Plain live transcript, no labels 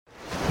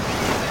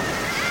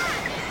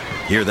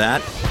Hear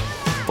that?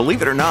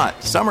 Believe it or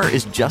not, summer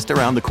is just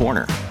around the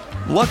corner.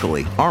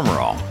 Luckily, Armor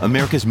All,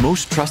 America's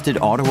most trusted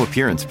auto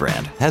appearance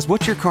brand, has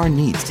what your car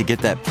needs to get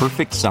that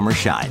perfect summer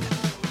shine.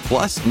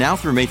 Plus, now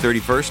through May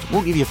 31st,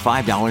 we'll give you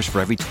 $5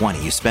 for every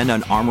 $20 you spend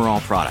on Armor All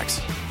products.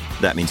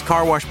 That means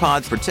car wash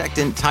pods,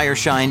 protectant, tire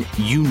shine,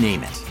 you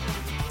name it.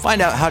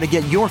 Find out how to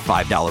get your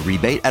 $5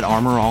 rebate at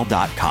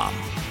armorall.com.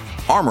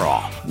 Armor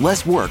All,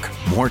 less work,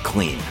 more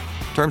clean.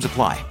 Terms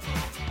apply.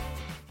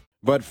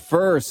 But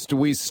first,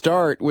 we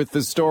start with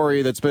the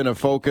story that's been a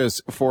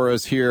focus for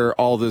us here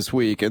all this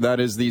week, and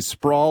that is the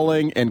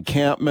sprawling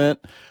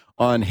encampment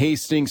on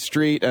Hastings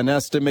Street. An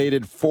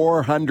estimated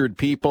 400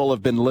 people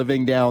have been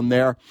living down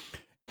there.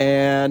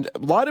 And a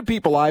lot of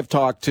people I've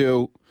talked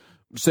to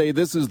say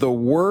this is the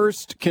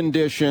worst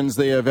conditions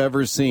they have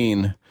ever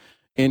seen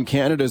in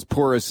Canada's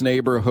poorest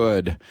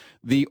neighborhood.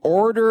 The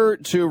order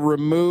to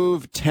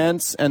remove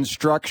tents and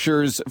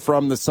structures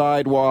from the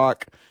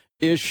sidewalk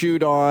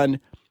issued on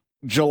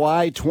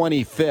July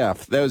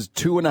 25th. That was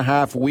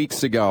 2.5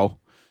 weeks ago.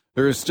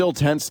 There are still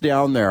tents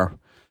down there.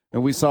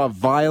 And we saw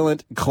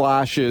violent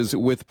clashes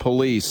with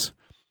police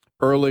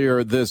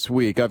earlier this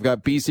week. I've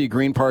got BC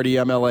Green Party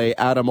MLA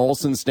Adam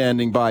Olsen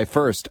standing by.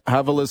 First,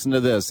 have a listen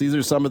to this. These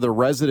are some of the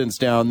residents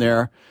down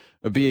there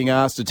being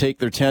asked to take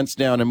their tents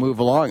down and move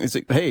along. It's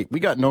like, hey, we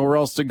got nowhere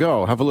else to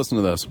go. Have a listen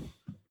to this.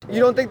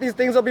 You don't think these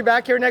things will be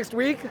back here next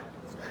week?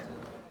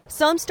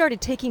 Some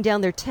started taking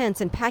down their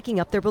tents and packing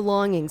up their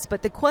belongings,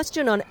 but the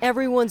question on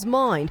everyone's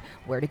mind,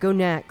 where to go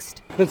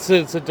next? It's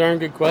a darn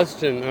good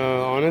question.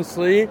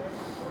 Honestly,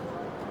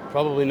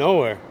 probably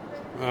nowhere.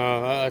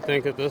 I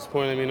think at this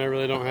point, I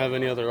really don't have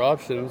any other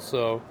options,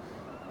 so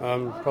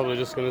I'm probably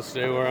just going to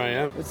stay where I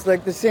am. It's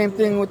like the same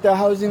thing with the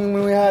housing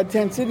when we had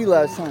Tent City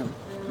last time.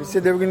 They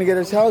said they were going to get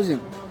us housing.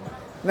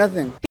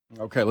 Nothing.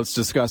 Okay, let's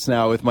discuss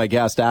now with my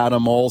guest,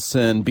 Adam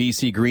Olsen,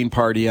 BC Green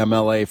Party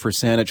MLA for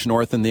Saanich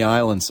North and the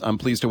Islands. I'm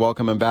pleased to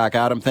welcome him back.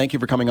 Adam, thank you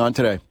for coming on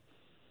today.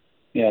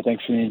 Yeah,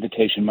 thanks for the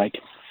invitation, Mike.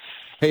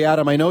 Hey,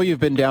 Adam, I know you've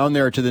been down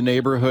there to the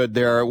neighborhood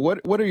there. What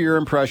are your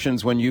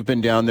impressions when you've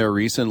been down there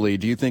recently?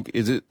 Do you think,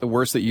 is it the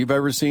worst that you've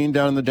ever seen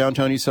down in the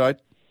downtown east side?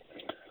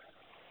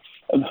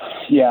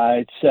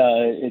 Yeah,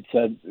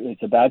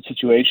 it's a bad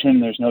situation.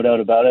 There's no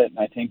doubt about it. And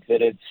I think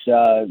that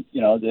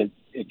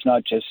it's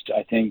not just,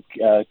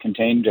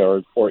 contained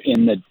or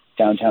in the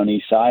downtown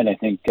east side. I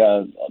think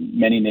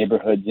many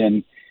neighborhoods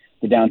in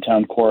the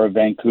downtown core of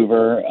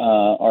Vancouver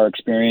are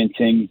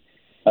experiencing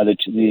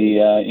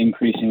the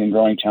increasing and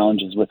growing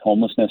challenges with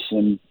homelessness,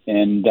 and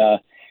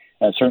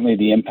certainly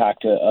the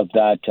impact of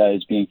that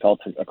is being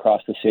felt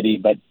across the city.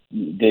 But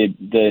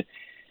the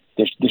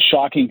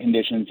shocking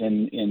conditions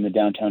in the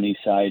downtown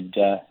east side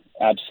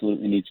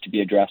absolutely needs to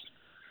be addressed.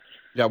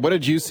 Yeah, what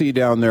did you see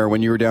down there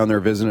when you were down there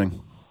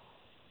visiting?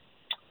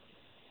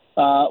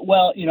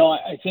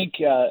 I think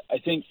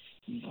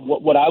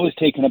what I was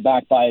taken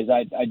aback by is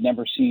I'd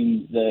never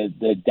seen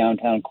the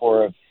downtown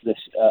core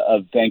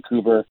of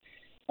Vancouver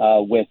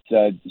with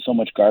so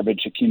much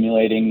garbage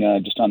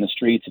accumulating just on the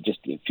streets.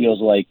 It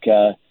feels like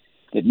that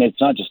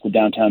it's not just the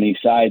downtown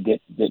east side,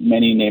 that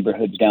many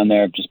neighborhoods down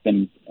there have just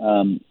been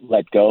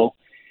let go.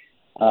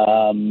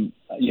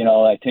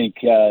 I think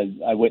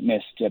I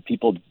witnessed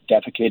people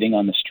defecating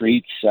on the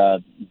streets,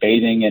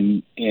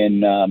 bathing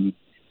in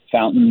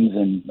fountains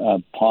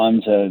and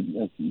ponds,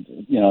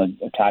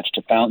 attached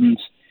to fountains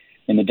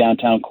in the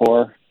downtown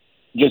core.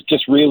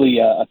 Just really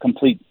a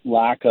complete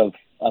lack of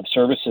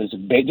services,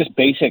 just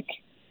basic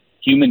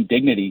human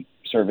dignity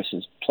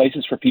services,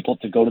 places for people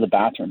to go to the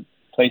bathroom,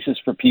 places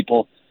for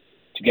people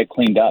to get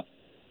cleaned up,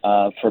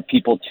 for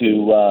people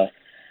to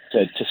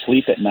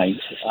sleep at night.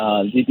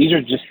 These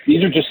are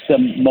just the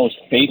most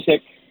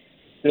basic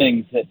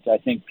things that I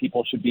think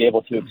people should be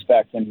able to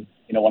expect. And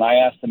when I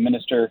asked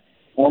the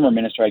former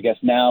minister, I guess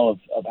now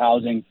of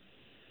housing,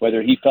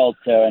 whether he felt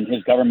and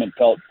his government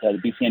felt, the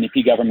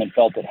BC government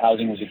felt that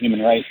housing was a human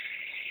right,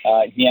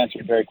 he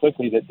answered very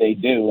quickly that they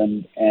do,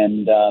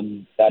 and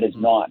that is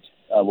not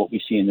what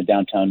we see in the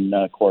downtown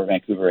core of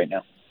Vancouver right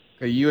now.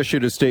 You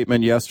issued a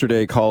statement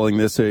yesterday calling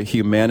this a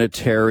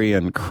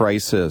humanitarian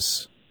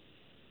crisis.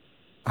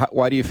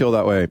 Why do you feel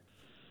that way?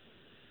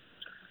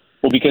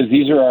 Well, because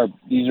these are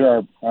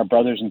our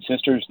brothers and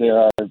sisters.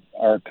 They're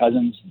our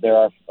cousins. They're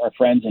our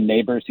friends and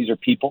neighbors. These are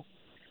people.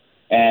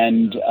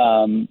 And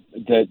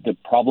the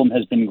problem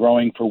has been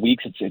growing for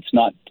weeks. It's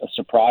not a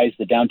surprise.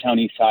 The downtown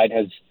east side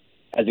has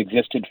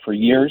existed for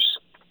years.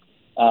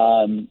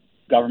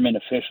 Government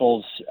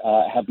officials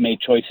have made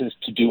choices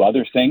to do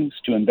other things,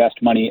 to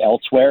invest money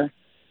elsewhere,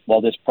 while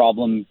this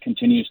problem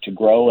continues to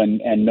grow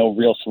and no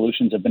real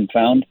solutions have been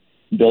found.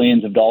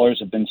 Billions of dollars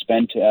have been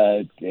spent,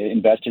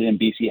 invested in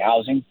BC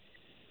housing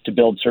to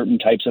build certain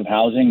types of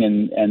housing,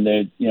 and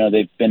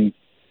there's been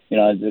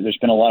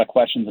a lot of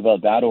questions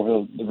about that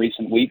over the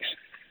recent weeks.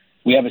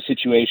 We have a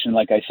situation,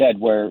 like I said,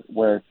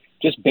 where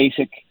just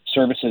basic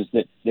services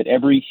that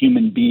every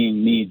human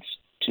being needs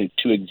to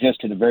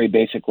exist at a very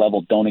basic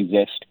level don't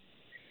exist,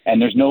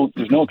 and there's no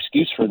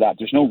excuse for that.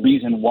 There's no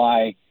reason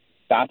why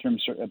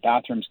bathrooms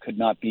could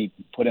not be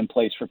put in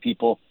place for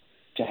people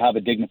have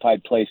a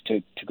dignified place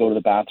to go to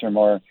the bathroom,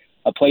 or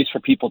a place for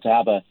people to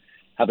have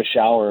a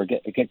shower, or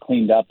get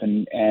cleaned up,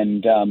 and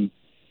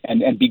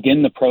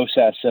begin the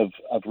process of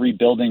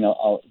rebuilding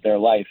their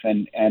life.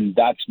 And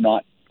that's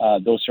not,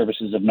 those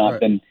services have not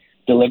been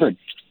delivered.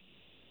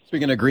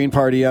 Speaking of Green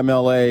Party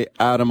MLA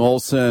Adam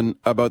Olsen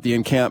about the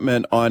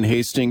encampment on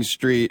Hastings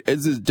Street,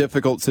 it's a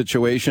difficult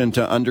situation,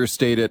 to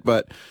understate it,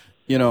 but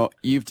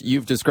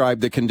you've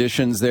described the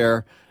conditions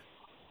there.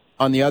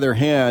 On the other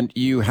hand,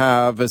 you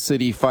have a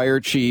city fire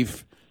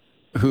chief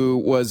who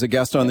was a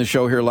guest on the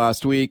show here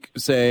last week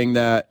saying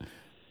that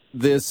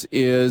this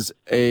is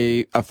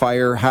a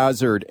fire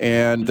hazard,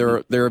 and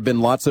there have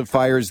been lots of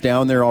fires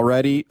down there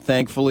already.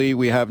 Thankfully,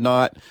 we have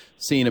not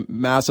seen a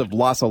massive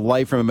loss of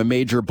life from a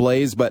major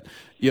blaze, but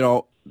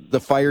the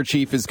fire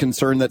chief is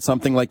concerned that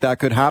something like that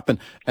could happen,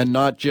 and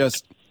not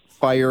just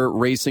fire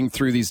racing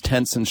through these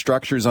tents and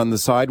structures on the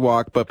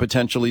sidewalk, but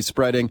potentially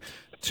spreading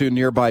to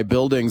nearby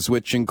buildings,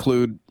 which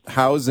include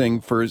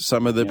housing for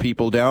some of the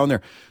people down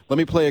there. Let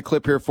me play a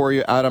clip here for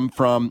you, Adam,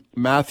 from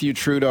Matthew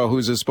Trudeau,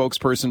 who's a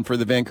spokesperson for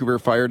the Vancouver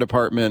Fire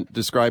Department,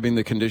 describing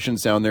the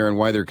conditions down there and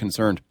why they're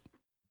concerned.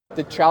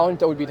 The challenge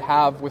that would be to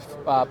have with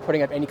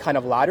putting up any kind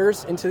of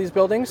ladders into these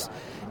buildings,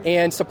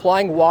 and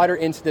supplying water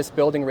into this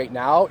building right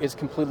now is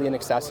completely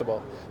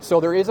inaccessible. So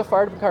there is a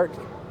fire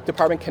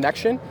department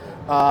connection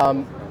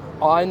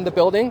on the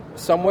building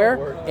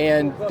somewhere,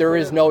 and there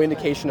is no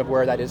indication of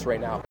where that is right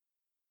now.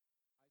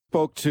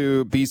 Spoke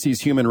to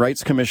BC's Human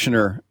Rights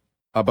Commissioner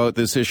about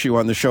this issue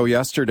on the show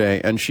yesterday,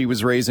 and she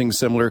was raising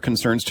similar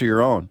concerns to your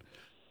own.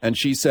 And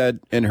she said,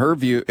 in her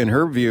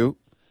view,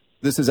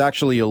 this is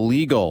actually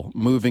illegal,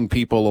 moving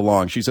people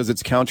along. She says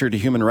it's counter to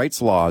human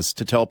rights laws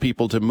to tell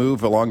people to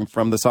move along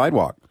from the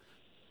sidewalk.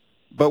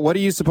 But what are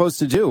you supposed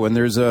to do when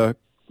there's a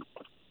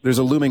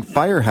looming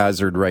fire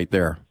hazard right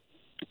there?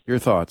 Your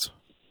thoughts?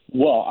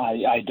 Well,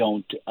 I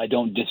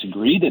don't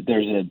disagree that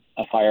there's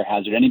a fire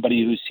hazard.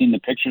 Anybody who's seen the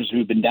pictures,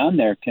 who've been down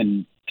there,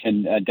 can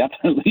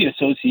definitely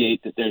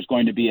associate that there's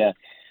going to be a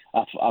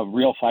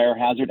real fire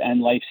hazard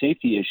and life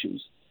safety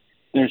issues.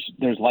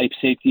 There's life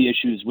safety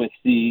issues with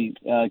the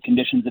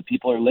conditions that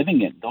people are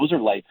living in. Those are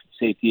life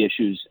safety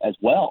issues as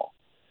well.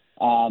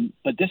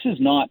 But this is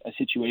not a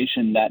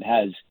situation that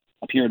has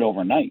appeared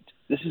overnight.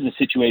 This is a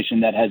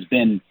situation that has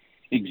been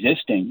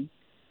existing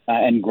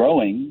and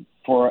growing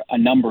for a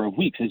number of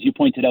weeks. As you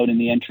pointed out in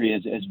the entry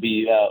as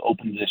we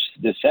opened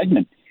this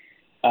segment,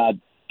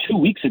 2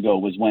 weeks ago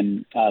was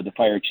when the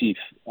fire chief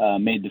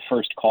made the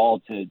first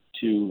call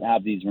to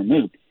have these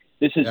removed.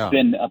 This has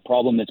been a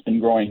problem that's been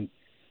growing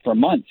for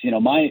months.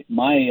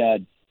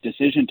 My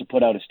decision to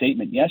put out a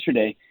statement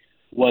yesterday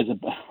was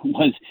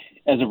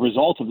as a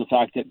result of the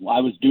fact that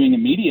I was doing a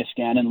media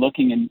scan and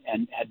looking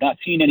and had not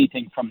seen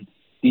anything from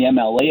the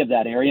MLA of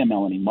that area,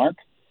 Melanie Mark,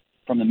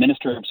 from the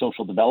Minister of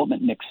Social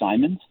Development, Nick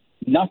Simons,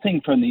 nothing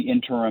from the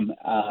interim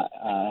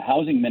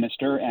housing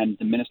minister and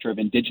the Minister of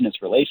Indigenous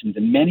Relations,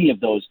 and many of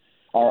those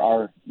are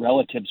our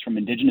relatives from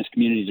Indigenous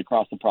communities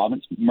across the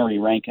province, Murray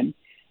Rankin,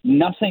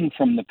 nothing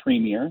from the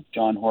Premier,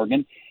 John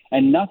Horgan,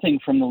 and nothing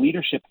from the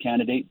leadership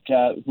candidate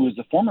who is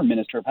the former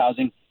Minister of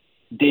Housing,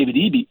 David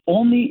Eby.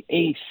 Only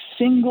a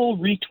single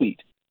retweet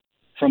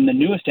from the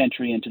newest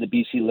entry into the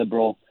BC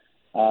Liberal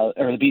or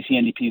the BC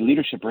NDP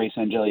leadership race,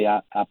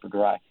 Angelia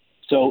Apagarai.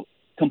 So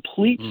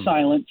complete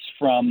silence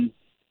from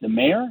the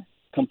mayor,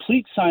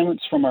 complete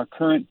silence from our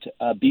current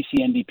BC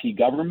NDP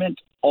government,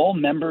 all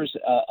members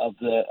of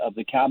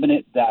the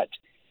cabinet that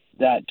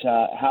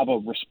have a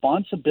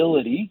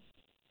responsibility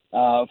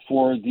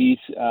for these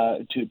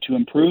to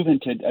improve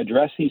and to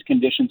address these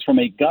conditions, from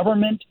a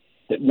government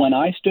that, when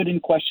I stood in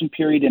question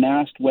period and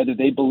asked whether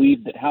they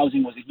believed that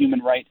housing was a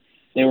human right,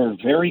 they were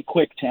very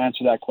quick to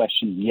answer that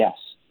question, yes.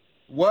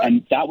 What?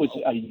 And that was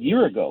a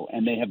year ago,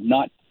 and they have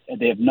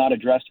not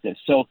addressed this.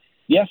 So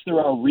yes, there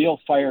are real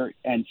fire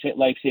and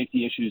life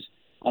safety issues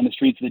on the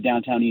streets of the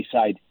downtown east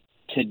side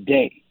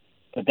today,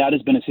 but that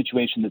has been a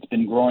situation that's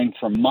been growing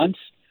for months,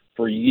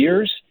 for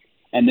years,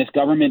 and this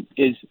government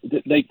is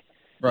like,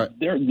 right.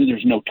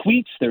 There's no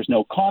tweets, there's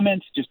no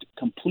comments, just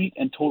complete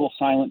and total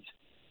silence.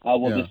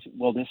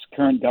 This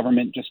current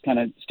government just kind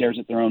of stares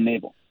at their own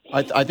navel.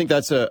 I think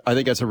that's a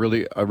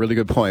really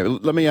good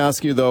point. Let me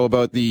ask you though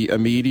about the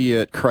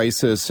immediate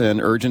crisis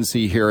and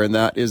urgency here, and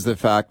that is the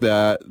fact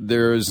that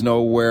there's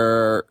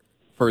nowhere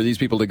for these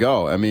people to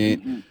go. I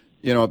mean,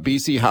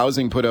 BC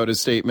Housing put out a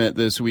statement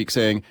this week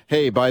saying,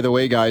 hey, by the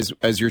way, guys,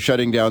 as you're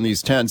shutting down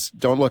these tents,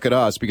 don't look at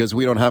us because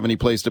we don't have any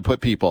place to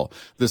put people.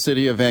 The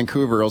city of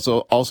Vancouver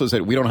also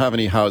said we don't have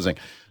any housing.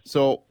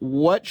 So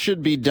what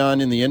should be done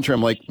in the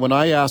interim? Like when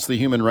I asked the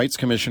Human Rights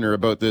Commissioner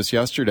about this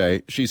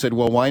yesterday, she said,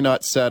 well, why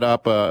not set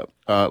up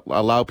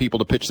allow people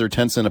to pitch their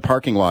tents in a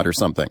parking lot or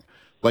something?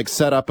 Like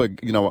set up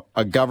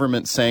a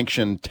government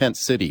sanctioned tent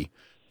city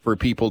for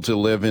people to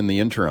live in the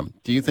interim.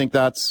 Do you think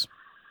that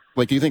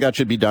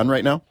should be done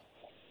right now?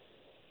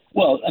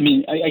 Well, I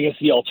mean, I guess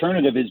the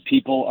alternative is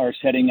people are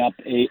setting up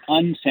a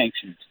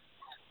unsanctioned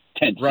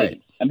tent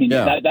city. I mean,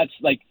 that's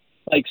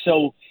like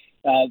so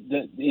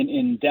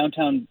In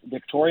downtown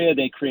Victoria,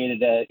 they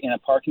created in a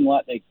parking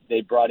lot,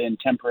 they brought in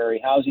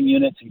temporary housing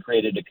units and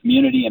created a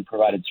community and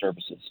provided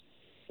services.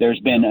 There's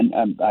been,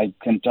 I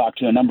can talk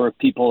to a number of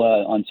people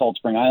on Salt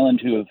Spring Island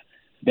who have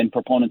been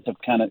proponents of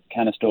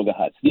Conestoga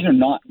huts. These are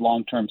not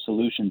long-term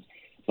solutions,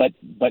 but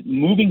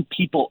moving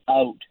people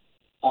out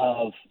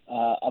of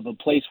a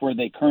place where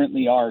they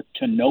currently are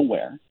to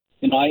nowhere.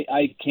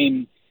 I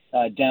came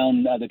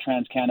down the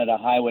Trans-Canada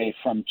Highway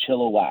from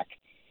Chilliwack,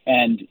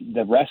 and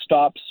the rest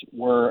stops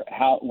were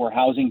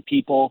housing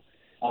people.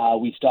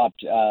 We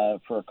stopped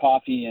for a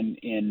coffee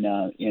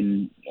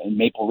in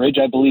Maple Ridge,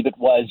 I believe it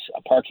was,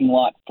 a parking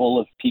lot full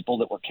of people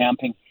that were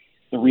camping.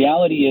 The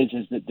reality is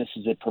that this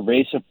is a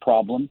pervasive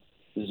problem.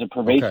 This is a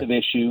pervasive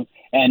issue,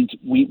 and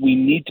we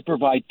need to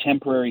provide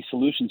temporary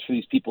solutions for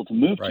these people to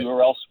move to,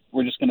 or else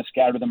we're just going to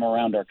scatter them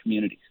around our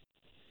communities.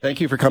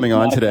 Thank you for coming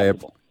on today.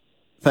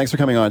 Thanks for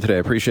coming on today. I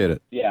appreciate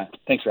it. Yeah,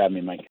 thanks for having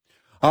me, Mike.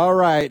 All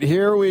right,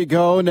 here we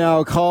go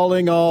now,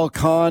 calling all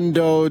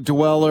condo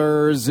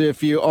dwellers.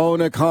 If you own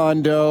a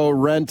condo,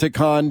 rent a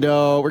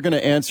condo, we're going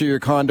to answer your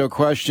condo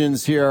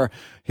questions here.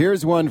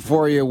 Here's one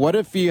for you. What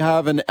if you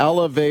have an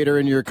elevator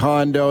in your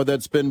condo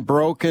that's been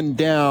broken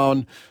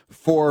down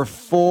for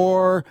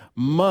 4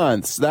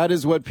 months? That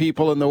is what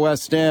people in the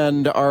West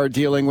End are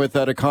dealing with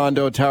at a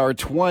condo tower,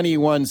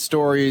 21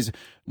 stories.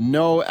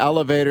 No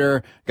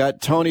elevator.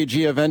 Got Tony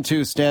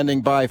Giaventu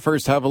standing by.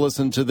 First, have a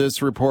listen to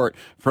this report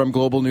from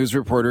Global News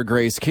reporter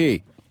Grace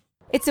Key.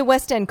 It's a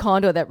West End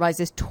condo that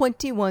rises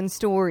 21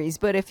 stories,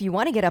 but if you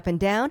want to get up and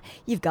down,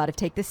 you've got to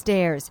take the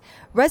stairs.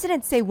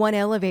 Residents say one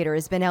elevator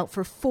has been out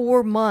for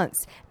 4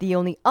 months. The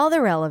only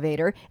other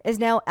elevator is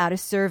now out of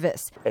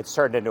service. It's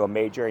turned into a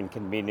major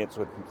inconvenience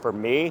for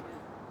me,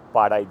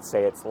 but I'd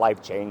say it's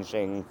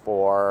life-changing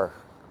for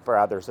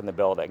others in the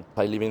building.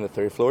 I live in the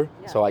 3rd floor,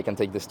 so I can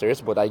take the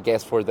stairs, but I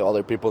guess for the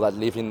other people that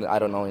live in, I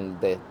don't know, in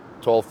the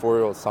 12th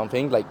floor or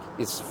something,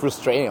 it's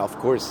frustrating, of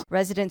course.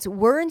 Residents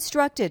were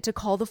instructed to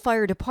call the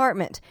fire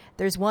department.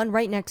 There's one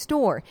right next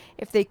door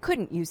if they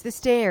couldn't use the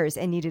stairs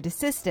and needed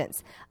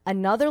assistance.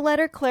 Another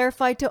letter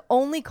clarified to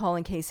only call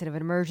in case of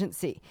an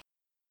emergency.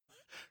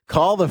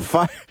 Call the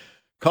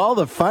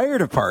fire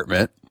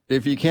department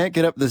if you can't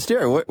get up the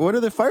stair. What are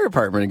the fire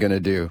department going to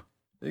do?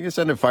 They going to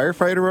send a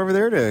firefighter over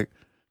there to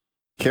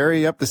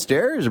carry you up the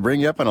stairs or bring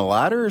you up on a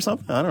ladder or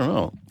something? I don't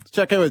know. Let's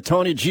check in with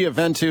Tony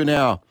Giaventu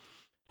now,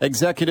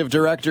 Executive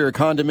Director,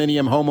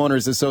 Condominium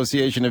Homeowners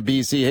Association of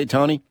BC. Hey,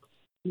 Tony.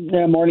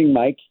 Yeah, morning,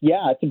 Mike.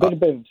 Yeah, it's a bit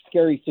of a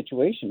scary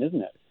situation,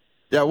 isn't it?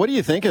 Yeah, what do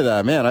you think of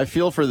that? Man, I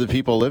feel for the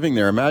people living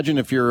there. Imagine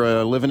if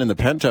you're living in the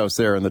penthouse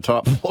there on the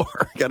top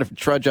floor. Got to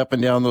trudge up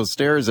and down those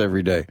stairs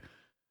every day.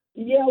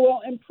 Yeah,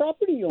 well, and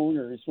property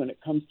owners, when it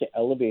comes to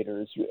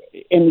elevators,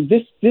 and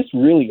this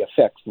really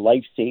affects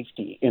life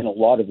safety in a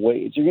lot of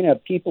ways. You're going to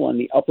have people on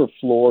the upper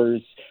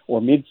floors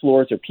or mid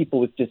floors or people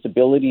with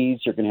disabilities.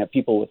 You're going to have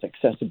people with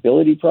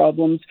accessibility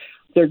problems.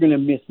 They're going to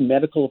miss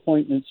medical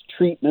appointments,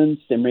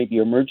 treatments. There may be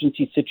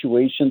emergency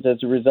situations as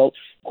a result.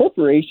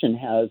 Corporation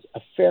has a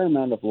fair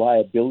amount of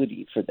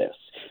liability for this.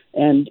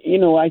 And,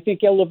 I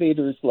think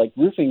elevators like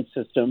roofing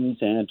systems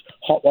and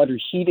hot water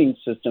heating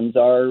systems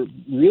are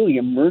really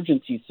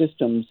emergency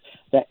systems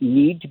that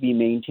need to be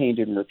maintained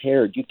and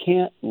repaired. You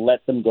can't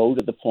let them go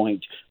to the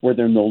point where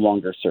they're no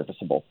longer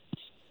serviceable.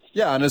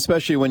 Yeah, and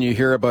especially when you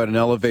hear about an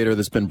elevator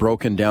that's been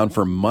broken down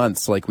for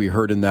months, like we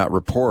heard in that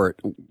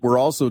report. We're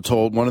also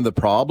told one of the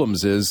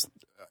problems is,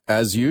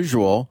 as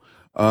usual,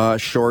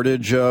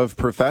 shortage of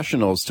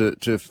professionals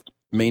to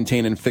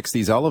maintain and fix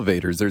these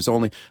elevators. There's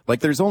only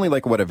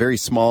a very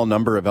small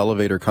number of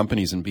elevator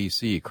companies in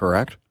BC,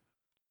 correct?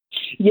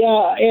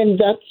 Yeah, and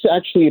that's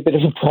actually a bit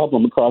of a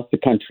problem across the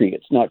country.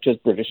 It's not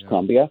just British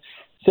Columbia.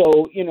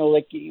 So,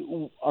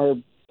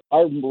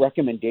 our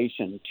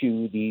recommendation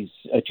to these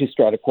two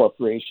strata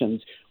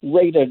corporations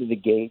right out of the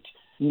gate,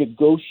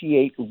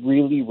 negotiate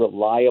really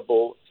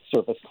reliable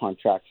service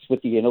contracts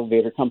with the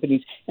elevator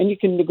companies, and you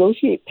can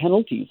negotiate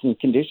penalties and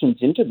conditions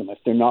into them if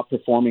they're not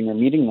performing or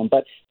meeting them.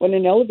 But when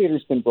an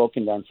elevator's been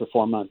broken down for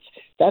 4 months,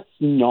 that's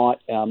not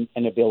an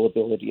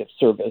availability of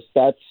service.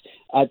 That's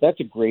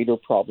a greater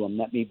problem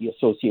that may be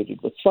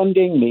associated with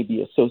funding, may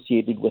be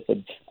associated with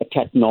a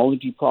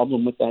technology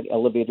problem with that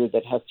elevator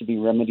that has to be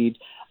remedied.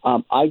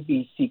 I'd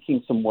be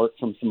seeking some work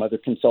from some other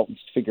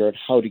consultants to figure out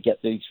how to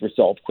get these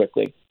resolved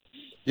quickly.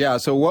 Yeah,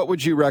 so what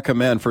would you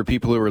recommend for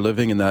people who are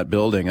living in that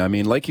building? I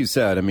mean, like you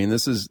said,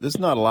 this is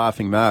not a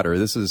laughing matter.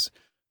 This is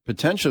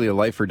potentially a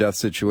life or death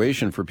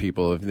situation for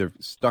people if they're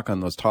stuck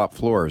on those top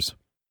floors.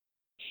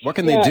 What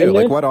can they do?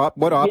 Like,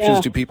 what options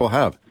do people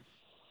have?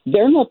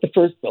 They're not the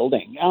first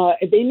building.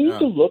 They need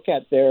to look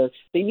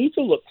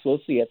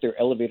closely at their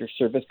elevator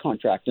service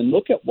contract and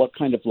look at what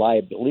kind of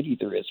liability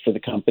there is for the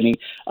company.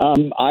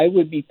 I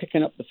would be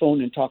picking up the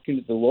phone and talking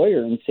to the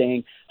lawyer and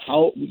saying,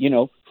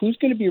 who's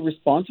going to be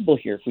responsible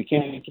here if we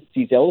can't get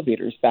these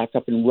elevators back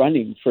up and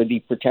running for the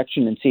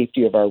protection and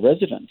safety of our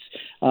residents?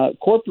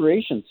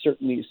 Corporations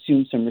certainly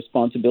assume some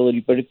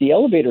responsibility, but if the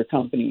elevator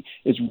company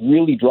is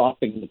really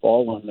dropping the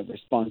ball on the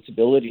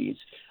responsibilities,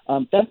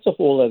 that's a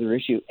whole other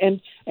issue.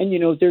 And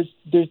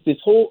there's this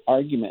whole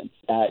argument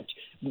that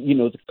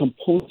the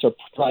components are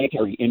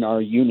proprietary in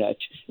our unit,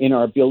 in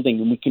our building,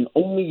 and we can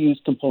only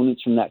use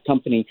components from that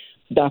company.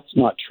 That's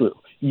not true.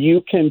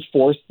 You can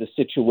force the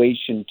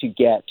situation to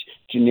get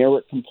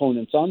generic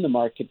components on the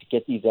market to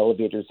get these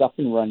elevators up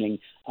and running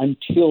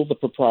until the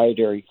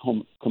proprietary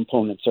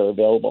components are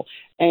available.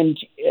 And,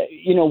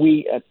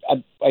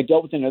 I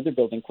dealt with another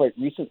building quite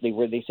recently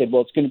where they said,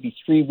 well, it's going to be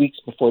 3 weeks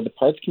before the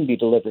parts can be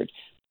delivered.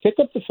 Pick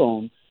up the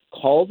phone,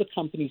 call the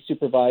company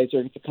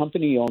supervisor, the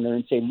company owner,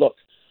 and say, look,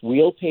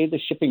 we'll pay the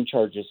shipping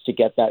charges to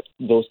get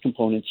those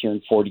components here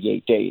in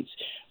 48 days.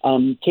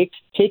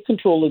 Take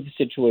control of the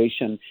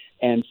situation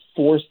and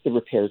force the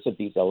repairs of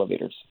these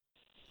elevators.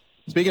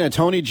 Speaking of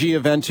Tony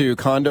Giaventu,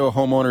 Condo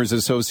Homeowners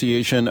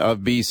Association of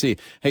BC.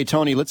 Hey,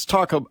 Tony, let's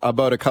talk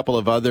about a couple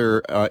of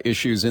other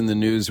issues in the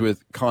news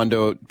with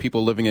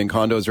people living in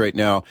condos right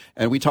now.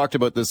 And we talked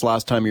about this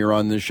last time you were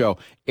on this show.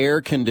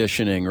 Air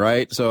conditioning,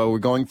 right? So we're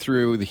going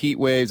through the heat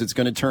waves. It's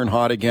going to turn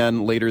hot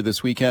again later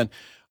this weekend.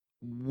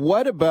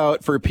 What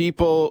about for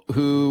people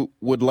who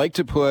would like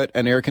to put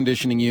an air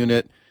conditioning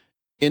unit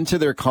into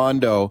their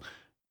condo?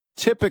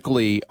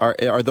 Typically,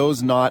 are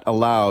those not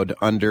allowed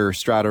under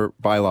strata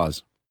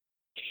bylaws?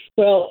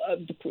 Well,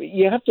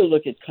 you have to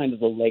look at kind of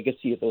the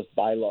legacy of those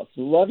bylaws.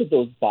 A lot of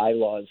those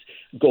bylaws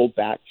go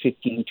back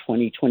 15,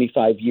 20,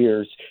 25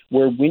 years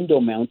where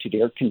window-mounted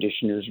air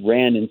conditioners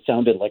ran and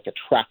sounded like a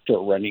tractor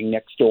running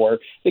next door.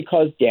 They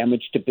caused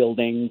damage to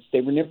buildings.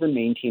 They were never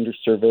maintained or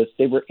serviced.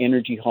 They were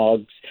energy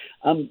hogs.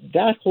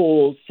 That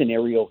whole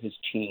scenario has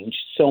changed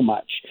so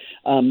much.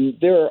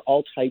 There are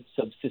all types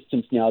of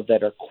systems now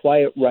that are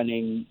quiet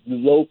running,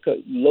 low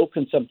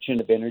consumption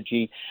of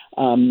energy,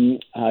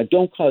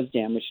 don't cause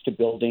damage to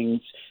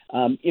buildings.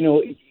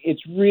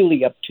 It's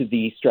really up to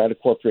the strata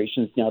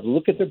corporations now to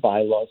look at their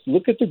bylaws,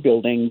 look at their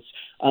buildings,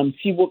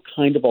 see what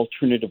kind of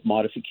alternative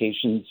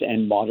modifications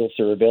and models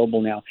are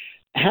available now.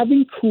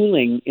 Having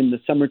cooling in the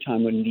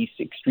summertime when these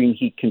extreme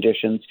heat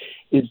conditions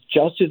is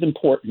just as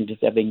important as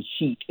having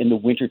heat in the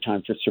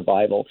wintertime for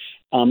survival.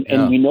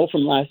 And we know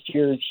from last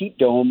year's heat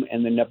dome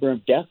and the number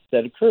of deaths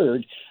that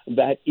occurred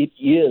that it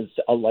is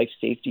a life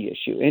safety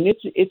issue. And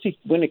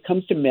when it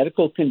comes to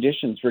medical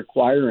conditions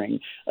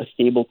requiring a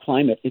stable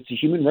climate, it's a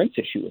human rights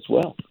issue as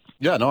well.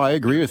 Yeah, no, I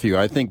agree with you.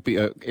 I think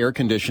air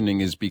conditioning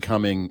is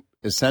becoming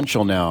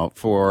essential now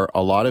for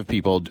a lot of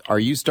people. Are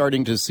you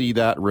starting to see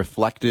that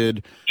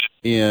reflected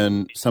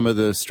in some of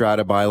the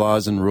strata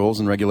bylaws and rules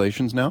and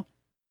regulations now?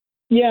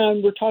 Yeah,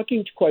 and we're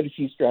talking to quite a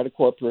few strata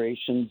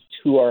corporations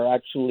who are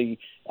actually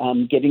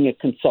getting a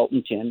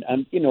consultant in,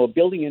 a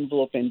building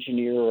envelope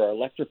engineer or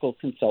electrical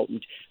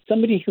consultant,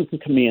 somebody who can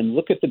come in,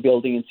 look at the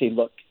building and say,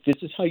 look, this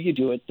is how you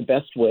do it the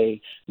best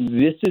way.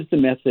 This is the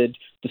method.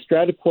 The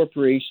strata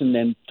corporation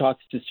then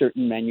talks to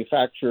certain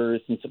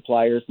manufacturers and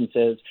suppliers and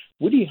says,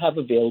 what do you have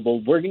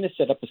available? We're going to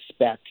set up a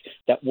spec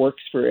that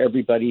works for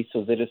everybody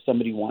so that if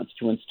somebody wants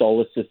to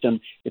install a system,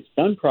 it's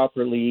done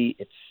properly,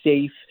 it's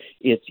safe,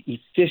 it's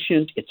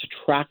efficient, it's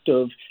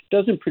attractive,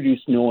 doesn't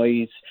produce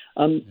noise.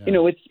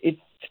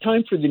 It's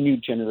time for the new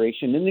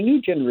generation, and the new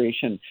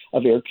generation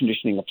of air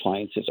conditioning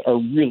appliances are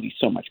really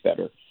so much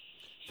better.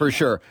 For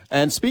sure.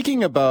 And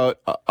speaking about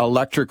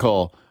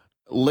electrical,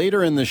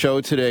 later in the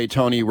show today,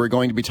 Tony, we're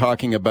going to be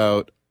talking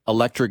about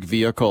electric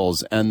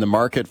vehicles and the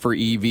market for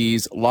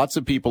EVs. Lots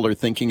of people are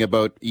thinking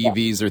about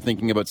EVs, or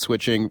thinking about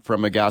switching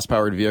from a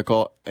gas-powered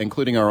vehicle,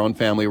 including our own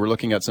family. We're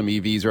looking at some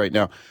EVs right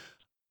now.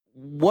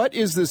 What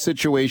is the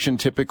situation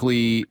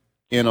typically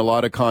in a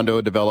lot of condo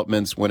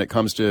developments when it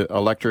comes to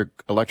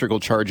electrical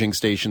charging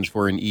stations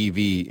for an EV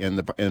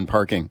in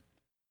parking?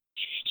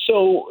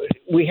 So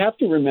we have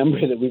to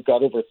remember that we've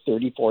got over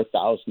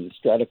 34,000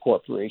 strata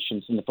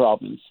corporations in the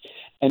province,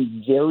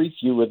 and very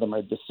few of them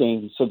are the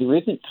same. So there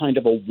isn't kind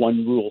of a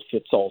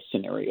one-rule-fits-all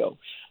scenario.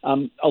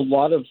 A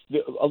lot of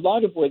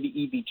where the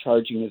EV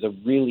charging is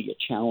really a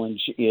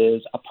challenge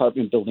is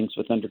apartment buildings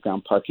with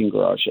underground parking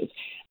garages.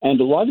 And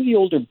a lot of the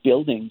older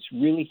buildings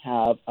really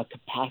have a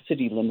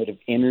capacity limit of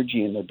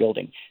energy in their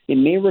building. They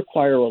may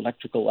require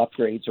electrical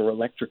upgrades or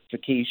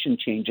electrification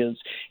changes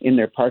in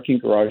their parking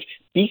garage.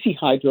 BC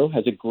Hydro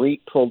has a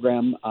great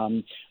program,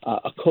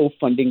 a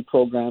co-funding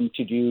program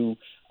to do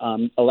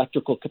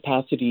electrical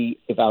capacity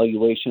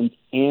evaluations,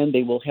 and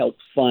they will help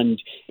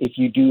fund, if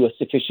you do a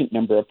sufficient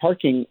number of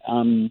parking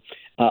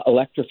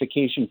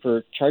electrification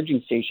for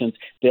charging stations,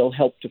 they'll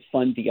help to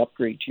fund the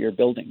upgrade to your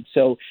building.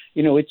 So,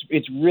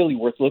 it's really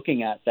worth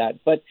looking at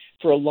that. But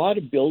for a lot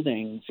of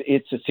buildings,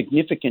 it's a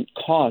significant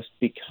cost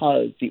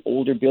because the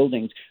older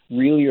buildings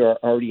really are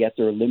already at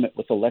their limit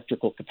with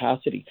electrical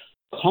capacity.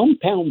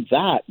 Compound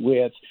that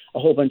with a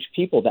whole bunch of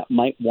people that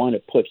might want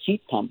to put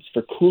heat pumps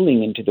for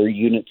cooling into their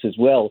units as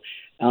well.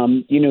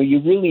 You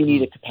really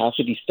need a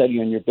capacity study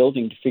on your building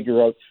housing to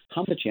figure out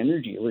how much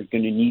energy we're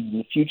going to need in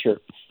the future,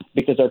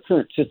 because our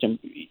current system,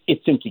 it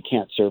simply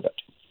can't serve it.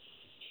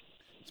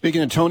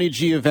 Speaking of Tony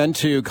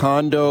Gioventu,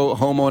 Condo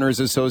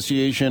Homeowners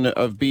Association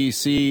of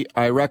BC,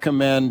 I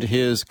recommend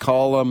his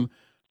column,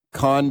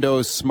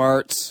 Condo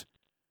Smarts.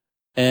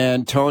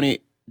 And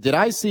Tony, did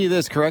I see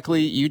this correctly?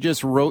 You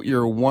just wrote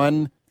your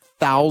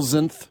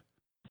 1,000th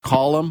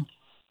column,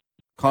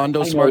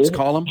 Condo Smarts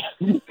column?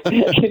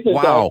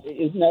 Wow.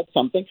 Isn't that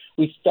something?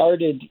 We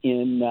started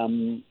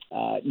in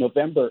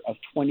November of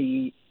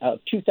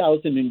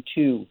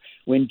 2002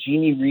 when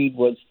Jeannie Reed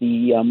was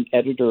the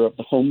editor of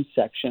the home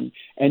section,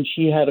 and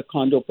she had a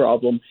condo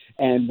problem,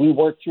 and we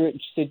worked through it,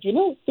 and she said,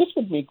 this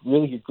would make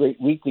really a great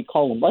weekly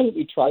column. Why don't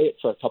we try it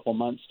for a couple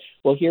months?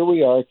 Well, here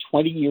we are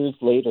 20 years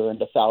later and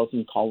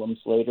 1,000 columns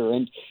later,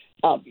 and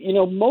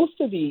most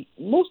of the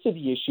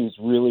issues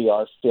really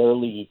are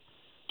fairly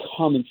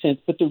common sense,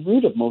 but the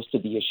root of most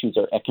of the issues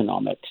are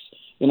economics.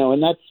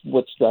 And that's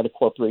what strata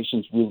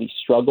corporations really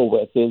struggle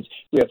with, is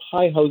we have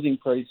high housing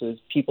prices,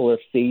 people are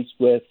faced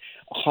with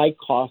high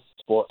costs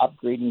for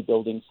upgrading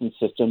buildings and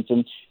systems,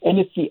 and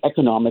it's the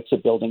economics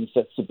of buildings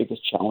that's the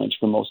biggest challenge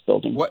for most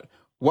buildings.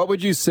 What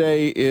would you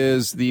say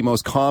is the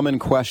most common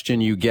question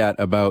you get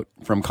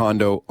from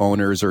condo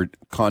owners or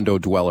condo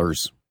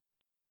dwellers?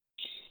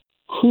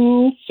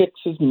 Who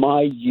fixes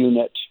my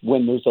unit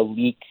when there's a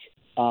leak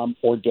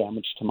or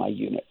damage to my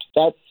unit?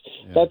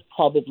 That's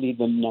probably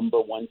the number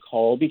one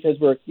call, because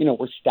we're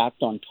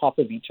stacked on top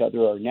of each other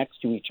or next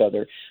to each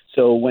other.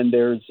 So when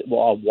there's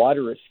a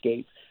water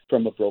escape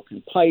from a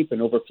broken pipe,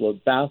 an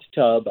overflowed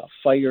bathtub, a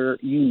fire,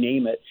 you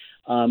name it,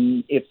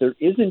 if there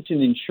isn't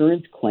an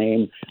insurance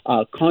claim,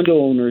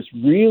 condo owners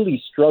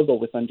really struggle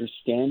with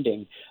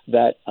understanding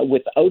that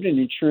without an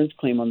insurance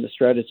claim on the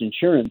strata's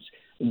insurance,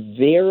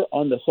 they're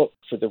on the hook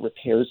for the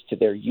repairs to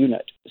their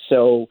unit.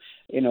 So,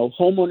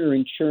 homeowner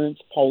insurance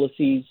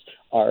policies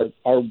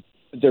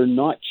they're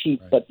not cheap,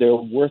 right, but they're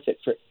worth it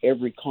for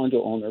every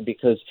condo owner,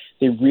 because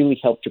they really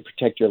help to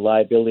protect your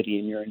liability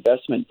and your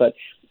investment. But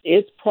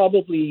it's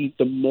probably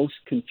the most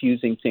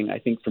confusing thing, I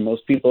think, for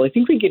most people. I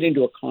think we get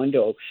into a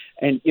condo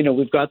and,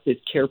 we've got this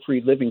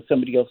carefree living.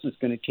 Somebody else is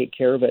going to take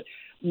care of it.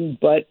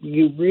 But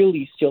you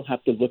really still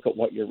have to look at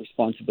what your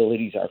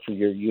responsibilities are for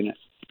your unit.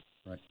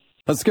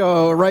 Let's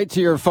go right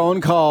to your phone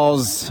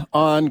calls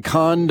on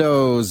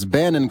condos.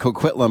 Ben in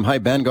Coquitlam. Hi,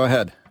 Ben. Go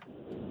ahead.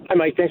 Hi,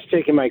 Mike. Thanks for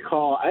taking my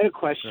call. I had a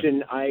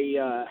question.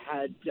 I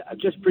had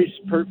just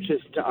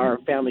purchased our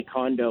family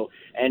condo,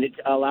 and it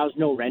allows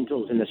no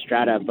rentals in the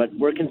strata, but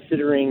we're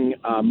considering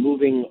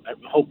moving.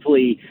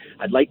 Hopefully,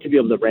 I'd like to be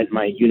able to rent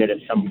my unit at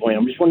some point.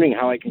 I'm just wondering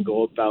how I can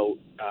go about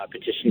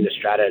petitioning the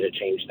strata to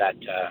change that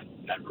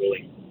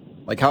ruling.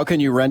 Like, how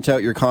can you rent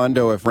out your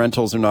condo if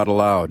rentals are not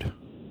allowed?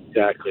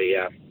 Exactly,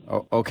 yeah.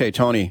 Oh, okay,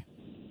 Tony.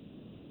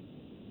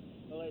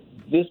 Well, at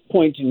this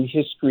point in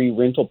history,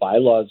 rental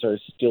bylaws are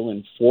still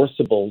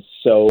enforceable,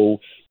 so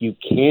you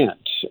can't.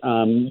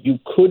 You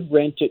could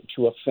rent it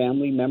to a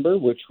family member,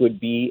 which would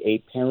be a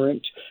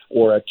parent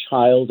or a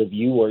child of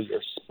you or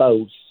your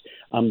spouse.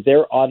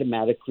 They're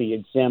automatically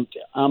exempt.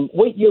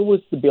 What year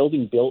was the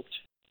building built?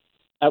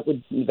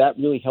 That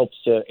really helps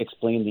to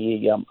explain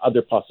the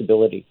other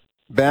possibility.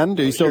 Ben,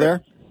 are you still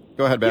there?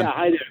 Go ahead, Ben. Yeah,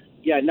 hi there.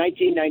 Yeah,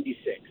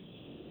 1996.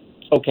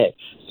 Okay,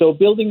 so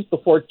buildings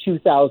before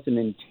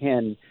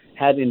 2010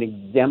 had an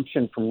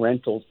exemption from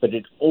rentals, but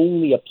it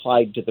only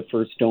applied to the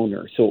first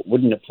owner, so it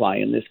wouldn't apply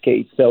in this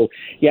case. So,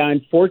 yeah,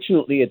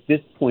 unfortunately, at this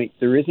point,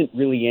 there isn't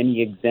really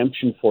any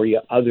exemption for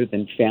you other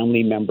than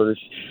family members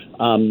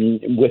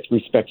with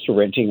respect to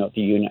renting out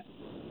the unit.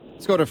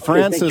 Let's go to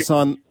Francis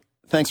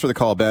Thanks for the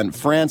call, Ben.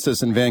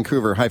 Francis in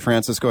Vancouver. Hi,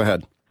 Francis. Go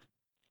ahead.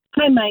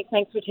 Hi, Mike.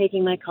 Thanks for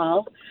taking my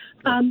call.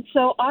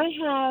 So I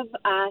have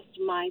asked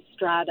my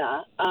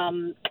strata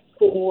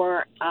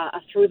for a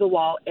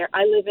through-the-wall.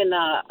 I live in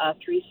a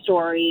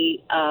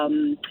three-story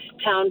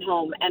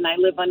townhome, and I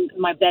live on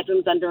my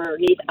bedroom's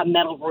underneath a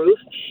metal roof,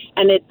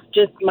 and it's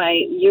just my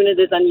unit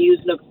is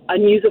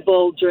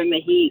unusable during the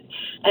heat.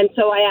 And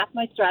so I asked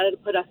my strata to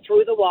put a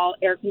through-the-wall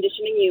air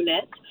conditioning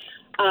unit.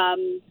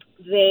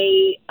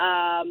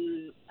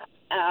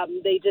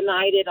 They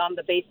denied it on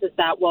the basis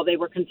that, well, they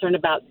were concerned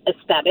about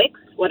aesthetics,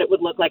 what it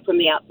would look like from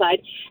the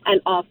outside,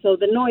 and also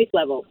the noise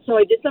level. So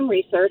I did some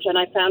research, and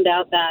I found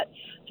out that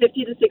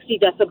 50 to 60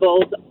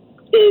 decibels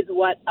is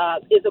what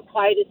is the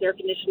quietest air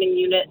conditioning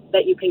unit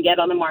that you can get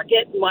on the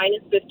market. Mine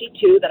is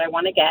 52 that I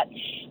want to get.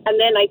 And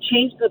then I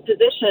changed the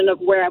position of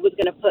where I was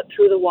going to put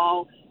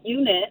through-the-wall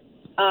unit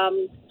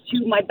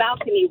to my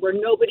balcony where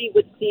nobody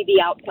would see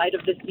the outside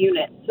of this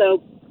unit.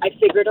 So I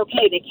figured,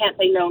 okay, they can't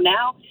say no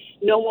now.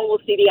 No one will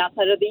see the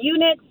outside of the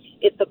unit.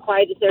 It's the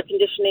quietest air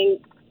conditioning,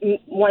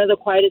 one of the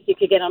quietest you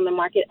could get on the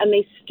market, and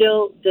they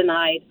still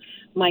denied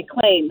my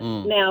claim.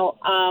 Now,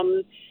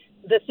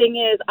 the thing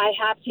is, I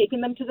have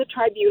taken them to the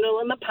tribunal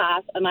in the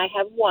past, and I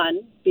have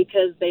won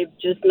because they've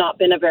just not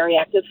been a very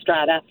active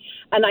strata.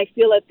 And I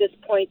feel at this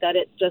point that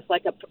it's just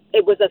like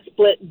it was a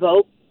split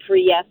vote,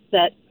 3 yes,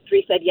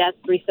 3 said yes,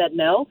 3 said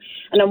no.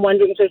 And I'm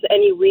wondering if there's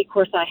any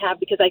recourse I have,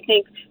 because I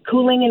think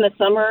cooling in the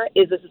summer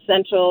is as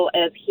essential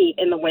as heat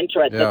in the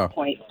winter at this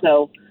point.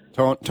 So,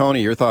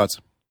 Tony, your thoughts?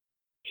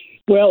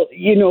 Well,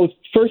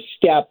 first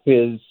step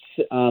is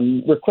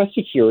request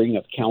a hearing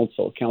of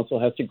council. Council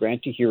has to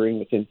grant a hearing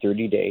within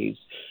 30 days.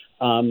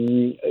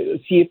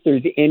 See if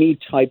there's any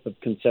type of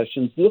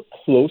concessions. Look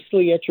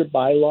closely at your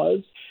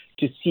bylaws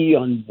to see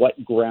on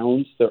what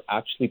grounds they're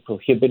actually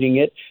prohibiting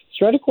it.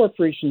 Strata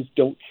corporations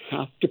don't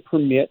have to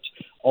permit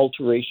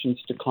alterations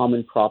to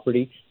common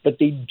property, but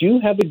they do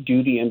have a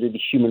duty under the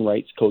Human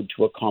Rights Code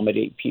to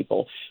accommodate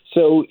people.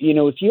 So,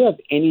 if you have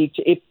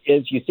if,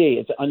 as you say,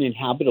 it's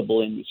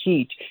uninhabitable in the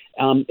heat,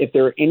 if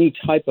there are any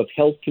type of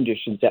health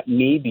conditions that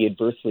may be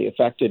adversely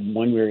affected in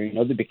one way or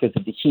another because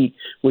of the heat,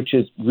 which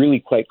is really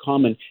quite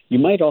common, you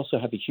might also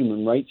have a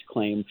human rights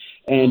claim.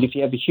 And if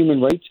you have a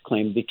human rights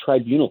claim, the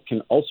tribunal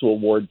can also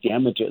award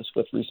damages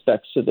with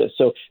respect to this.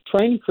 So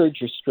try and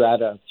encourage your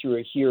strata through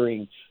a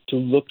hearing to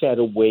look at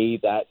a way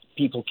that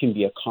people can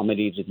be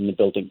accommodated in the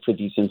building for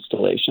these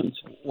installations.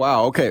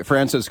 Wow. Okay,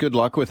 Francis, good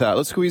luck with that.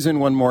 Let's squeeze in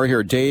one more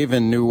here. Dave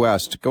in New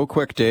West. Go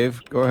quick,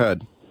 Dave. Go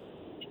ahead.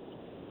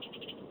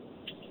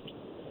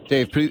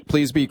 Dave,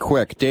 please be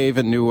quick. Dave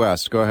in New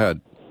West. Go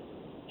ahead.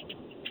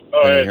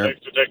 Oh, hey,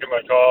 thanks for taking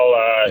my call.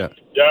 I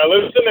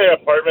lived in an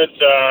apartment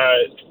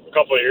a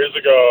couple of years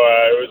ago.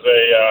 It was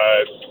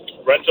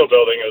a rental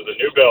building. It was a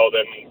new build.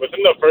 And within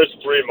the first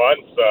 3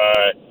 months,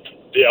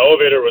 the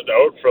elevator was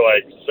out for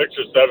like 6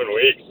 or 7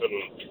 weeks, and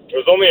it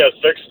was only a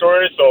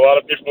 6-story, so a lot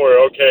of people were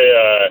okay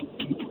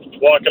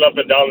walking up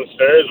and down the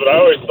stairs. But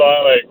I always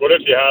thought, like, what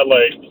if you had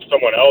like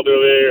someone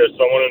elderly or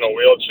someone in a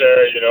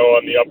wheelchair,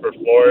 on the upper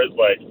floors?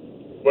 Like,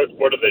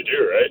 what do they do,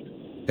 right?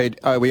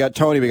 Hey, we got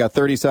Tony. We got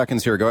 30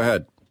 seconds here. Go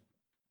ahead.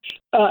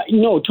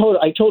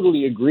 I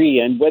totally agree.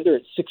 And whether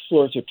it's 6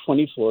 floors or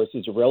 20 floors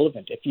is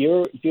irrelevant. If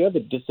you have a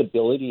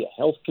disability, a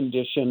health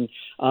condition,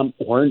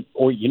 or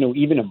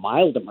even a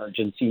mild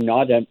emergency,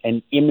 not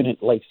an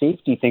imminent life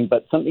safety thing,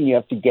 but something you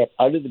have to get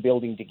out of the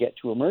building to get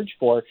to emerge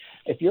for,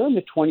 if you're on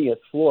the 20th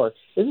floor,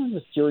 this is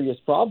a serious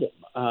problem.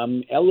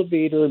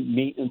 Elevator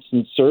maintenance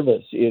and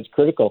service is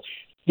critical.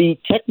 The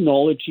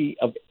technology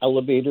of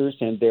elevators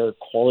and their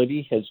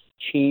quality has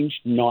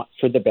changed not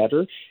for the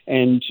better.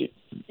 And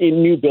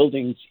in new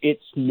buildings,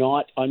 it's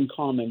not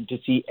uncommon to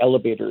see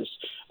elevators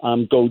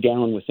go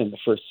down within the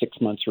first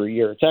 6 months or a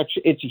year.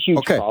 It's a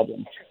huge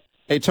problem.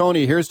 Hey,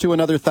 Tony, here's to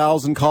another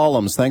 1,000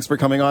 columns. Thanks for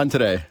coming on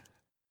today.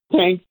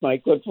 Thanks,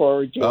 Mike. Look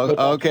forward to it.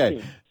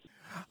 Okay.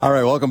 All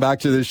right, welcome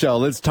back to the show.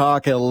 Let's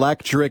talk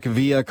electric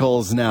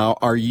vehicles now.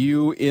 Are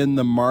you in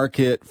the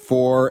market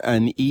for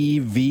an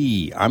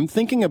EV? I'm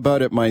thinking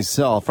about it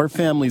myself. Our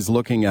family's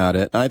looking at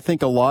it. I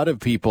think a lot of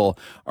people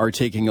are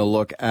taking a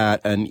look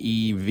at an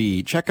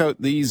EV. Check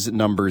out these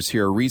numbers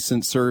here. A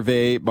recent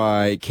survey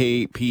by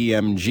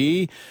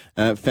KPMG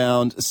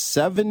found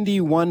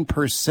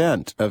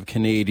 71% of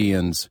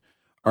Canadians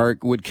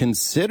would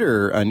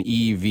consider an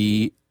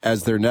EV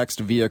as their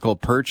next vehicle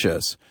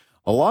purchase.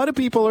 A lot of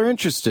people are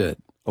interested.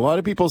 A lot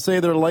of people say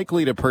they're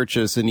likely to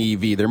purchase an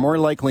EV. They're more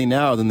likely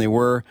now than they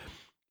were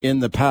in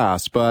the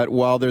past. But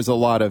while there's a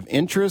lot of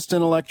interest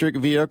in electric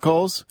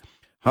vehicles,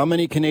 how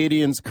many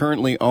Canadians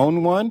currently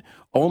own one?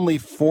 Only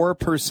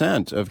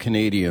 4% of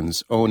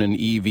Canadians own an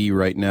EV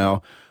right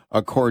now,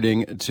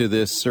 according to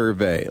this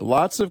survey.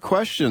 Lots of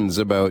questions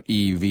about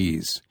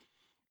EVs.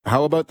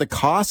 How about the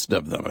cost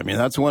of them? I mean,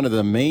 that's one of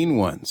the main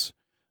ones.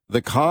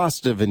 The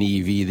cost of an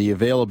EV, the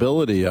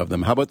availability of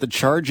them. How about the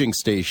charging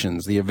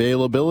stations, the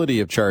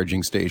availability of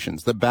charging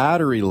stations, the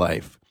battery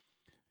life,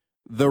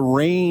 the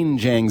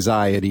range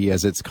anxiety,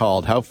 as it's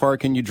called. How far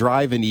can you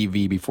drive an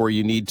EV before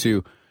you need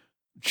to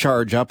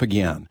charge up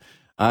again?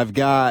 I've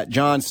got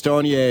John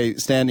Stonier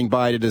standing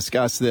by to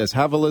discuss this.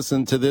 Have a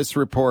listen to this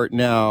report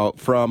now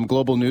from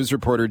Global News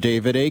reporter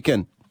David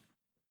Aiken.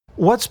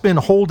 What's been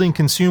holding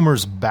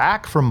consumers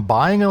back from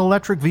buying an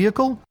electric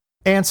vehicle?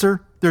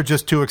 Answer: they're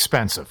just too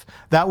expensive.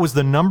 That was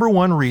the number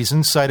one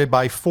reason cited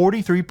by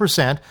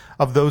 43%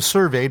 of those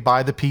surveyed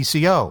by the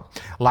PCO.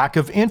 Lack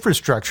of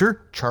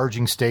infrastructure,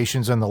 charging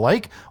stations and the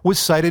like, was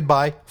cited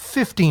by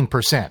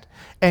 15%.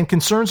 And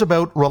concerns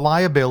about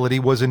reliability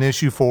was an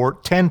issue for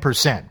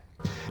 10%.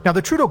 Now,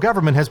 the Trudeau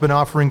government has been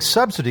offering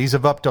subsidies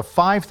of up to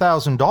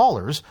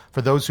 $5,000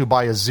 for those who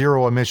buy a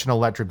zero-emission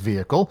electric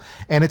vehicle,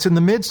 and it's in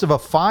the midst of a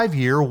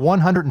 5-year,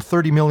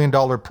 $130 million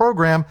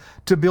program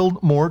to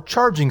build more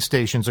charging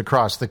stations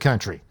across the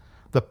country.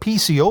 The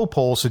PCO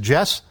poll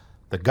suggests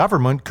the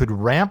government could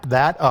ramp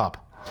that up.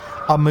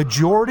 A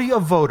majority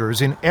of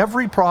voters in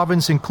every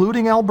province,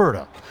 including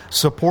Alberta,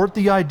 support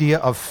the idea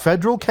of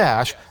federal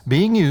cash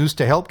being used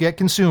to help get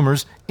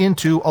consumers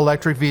into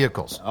electric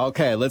vehicles.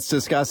 Okay, let's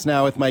discuss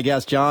now with my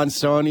guest, John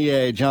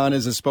Stonier. John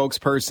is a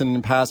spokesperson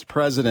and past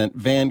president,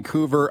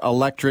 Vancouver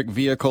Electric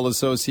Vehicle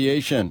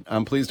Association.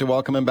 I'm pleased to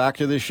welcome him back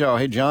to the show.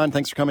 Hey, John,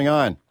 thanks for coming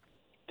on.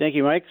 Thank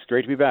you, Mike. It's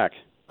great to be back.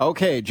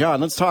 Okay,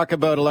 John, let's talk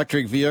about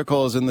electric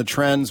vehicles and the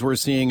trends we're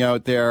seeing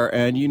out there.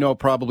 And you know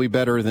probably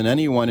better than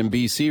anyone in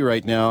BC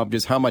right now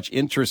just how much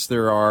interest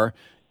there are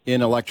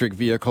in electric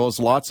vehicles,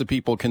 lots of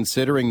people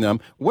considering them.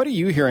 What are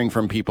you hearing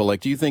from people?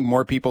 Like, do you think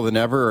more people than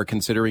ever are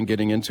considering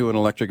getting into an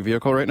electric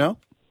vehicle right now?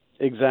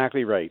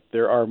 Exactly right.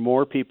 There are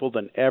more people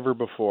than ever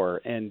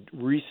before. And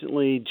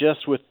recently,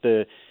 just with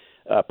the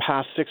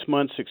past 6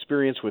 months'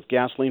 experience with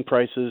gasoline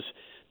prices,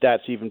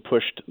 that's even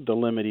pushed the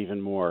limit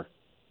even more.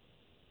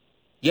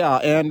 Yeah,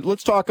 and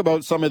let's talk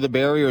about some of the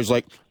barriers.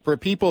 Like, for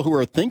people who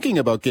are thinking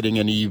about getting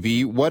an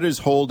EV, what is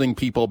holding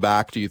people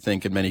back, do you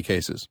think, in many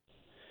cases?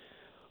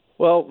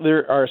 Well,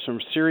 there are some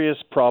serious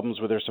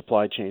problems with their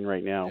supply chain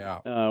right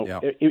now.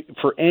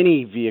 For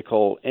any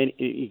vehicle,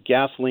 any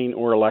gasoline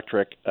or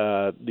electric,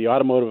 the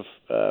automotive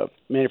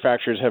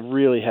manufacturers have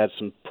really had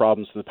some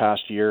problems in the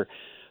past year.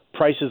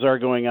 Prices are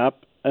going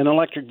up, and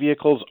electric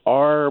vehicles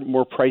are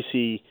more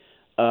pricey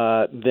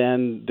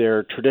than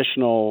their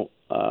traditional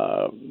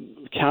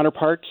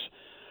counterparts.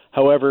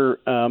 However,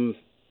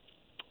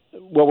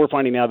 what we're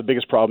finding now, the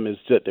biggest problem is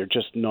that they're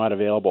just not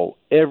available.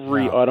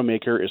 Every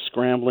automaker is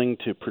scrambling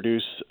to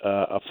produce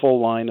a full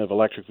line of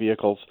electric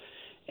vehicles,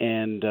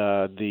 and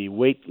the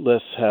wait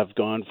lists have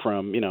gone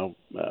from,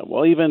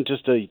 even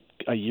just a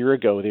year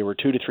ago, they were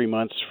 2 to 3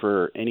 months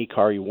for any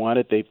car you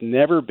wanted. They've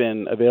never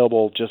been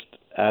available just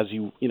as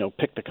you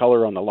pick the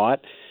color on the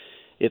lot.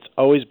 It's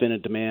always been a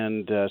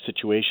demand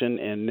situation,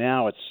 and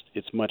now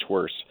it's much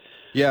worse.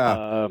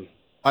 Yeah.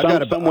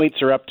 Some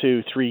waits are up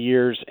to 3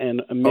 years,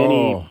 and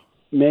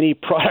many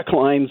product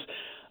lines.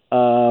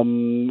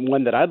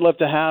 One that I'd love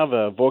to have,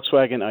 a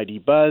Volkswagen ID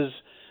Buzz,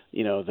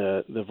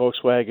 the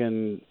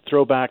Volkswagen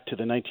throwback to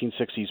the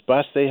 1960s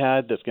bus they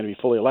had that's going to be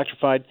fully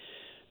electrified.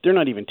 They're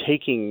not even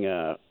taking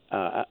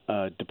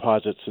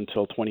deposits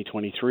until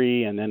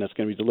 2023, and then it's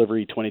going to be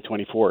delivery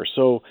 2024.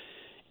 So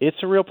it's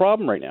a real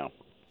problem right now.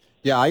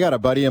 Yeah, I got a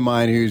buddy of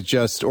mine who's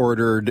just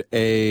ordered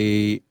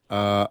a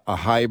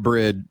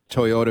hybrid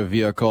Toyota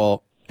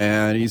vehicle,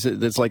 and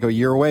it's like a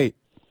year wait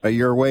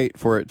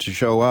for it to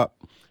show up.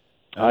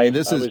 I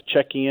was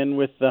checking in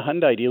with the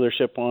Hyundai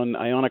dealership on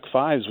Ioniq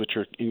 5s, which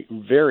are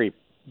very,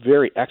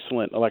 very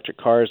excellent electric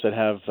cars that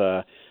have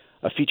a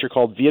feature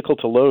called vehicle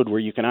to load, where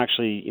you can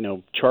actually,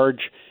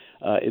 charge.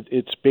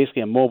 It's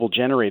basically a mobile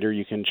generator.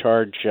 You can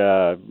charge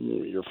your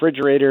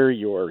refrigerator,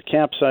 your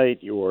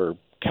campsite, your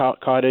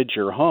cottage,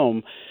 your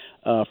home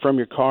from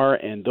your car.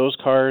 And those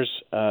cars,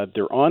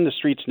 they're on the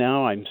streets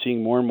now. I'm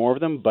seeing more and more of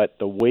them, but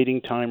the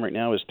waiting time right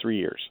now is 3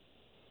 years.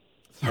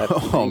 That's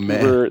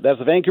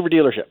the Vancouver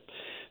dealership.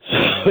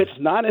 So it's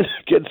not a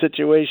good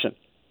situation.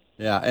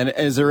 Yeah, and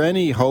is there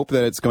any hope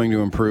that it's going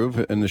to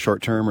improve in the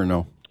short term or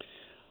no?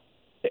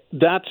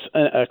 That's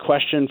a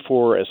question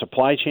for a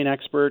supply chain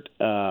expert.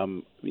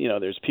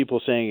 There's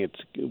people saying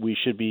we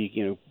should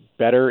be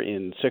better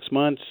in 6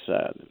 months.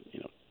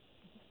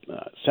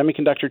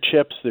 Semiconductor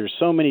chips. There's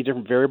so many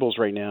different variables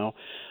right now.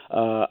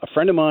 A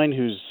friend of mine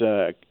who's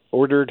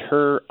ordered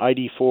her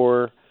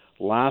ID4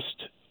 last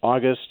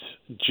August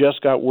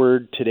just got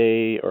word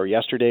today or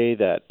yesterday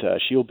that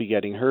she'll be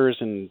getting hers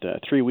in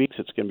 3 weeks.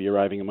 It's going to be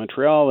arriving in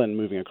Montreal and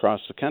moving across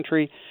the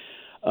country.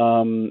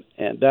 And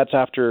that's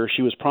after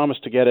she was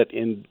promised to get it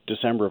in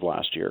December of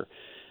last year.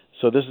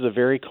 So this is a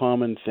very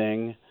common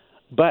thing.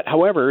 But,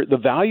 however, the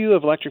value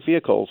of electric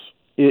vehicles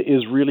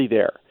is really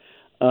there.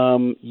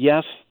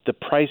 Yes, the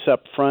price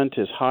up front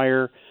is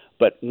higher,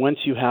 but once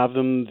you have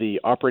them,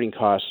 the operating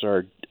costs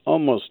are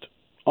almost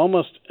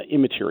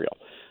immaterial.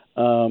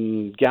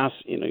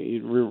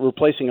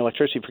 Replacing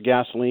electricity for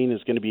gasoline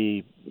is going to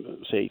be,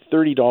 say,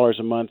 $30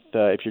 a month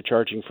if you're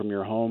charging from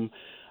your home,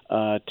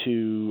 as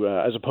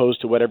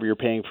opposed to whatever you're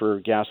paying for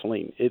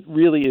gasoline. It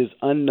really is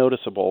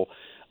unnoticeable,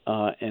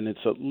 and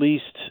it's at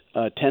least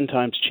 10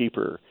 times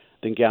cheaper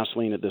than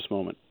gasoline at this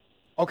moment.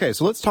 Okay,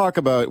 so let's talk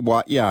about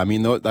why. Yeah, I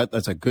mean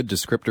that's a good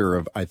descriptor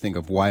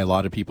of why a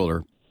lot of people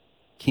are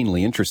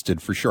keenly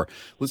interested, for sure.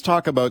 Let's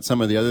talk about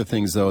some of the other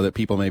things, though, that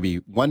people may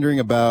be wondering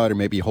about or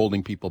maybe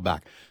holding people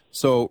back.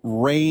 So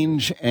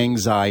range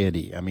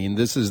anxiety. I mean,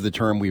 this is the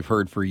term we've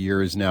heard for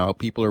years now.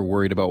 People are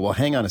worried about, well,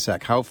 hang on a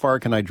sec, how far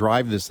can I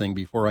drive this thing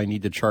before I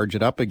need to charge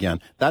it up again?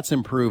 That's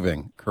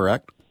improving,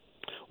 correct?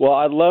 Well,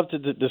 I'd love to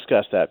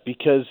discuss that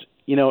because,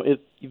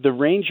 the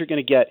range you're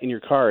going to get in your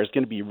car is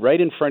going to be right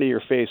in front of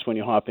your face when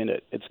you hop in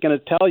it. It's going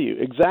to tell you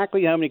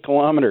exactly how many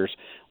kilometers,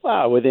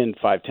 within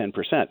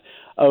 5-10%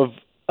 of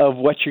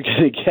what you're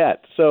going to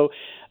get. So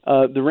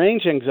the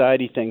range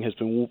anxiety thing has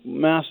been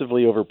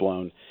massively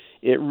overblown.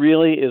 It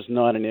really is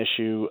not an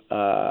issue.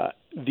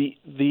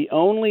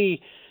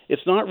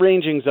 It's not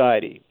range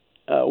anxiety.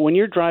 When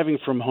you're driving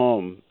from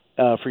home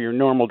for your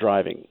normal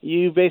driving,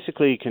 you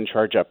basically can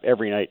charge up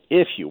every night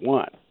if you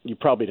want. You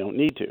probably don't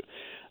need to.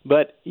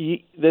 But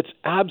that's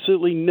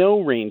absolutely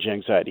no range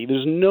anxiety.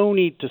 There's no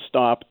need to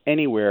stop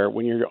anywhere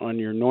when you're on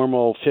your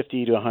normal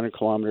 50 to 100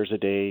 kilometers a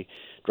day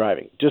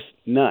driving. Just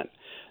none.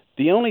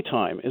 The only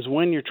time is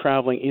when you're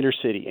traveling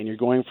intercity and you're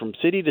going from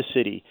city to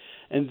city,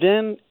 and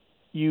then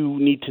you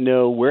need to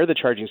know where the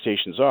charging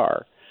stations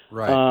are.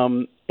 Right.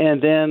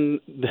 And then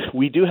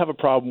we do have a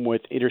problem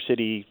with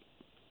intercity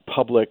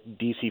public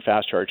DC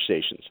fast charge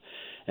stations,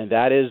 and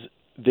that is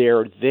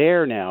they're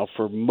there now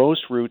for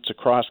most routes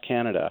across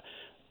Canada.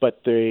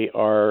 but they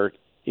are,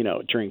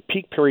 during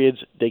peak periods,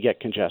 they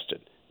get congested.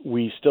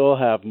 We still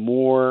have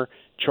more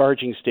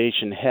charging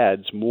station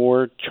heads,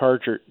 more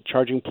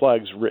charging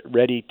plugs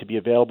ready to be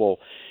available.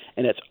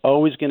 And it's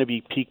always going to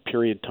be peak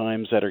period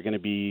times that are going to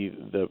be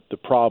the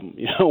problem.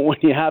 When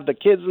you have the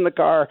kids in the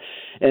car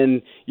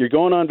and you're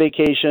going on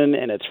vacation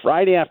and it's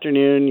Friday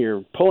afternoon,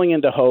 you're pulling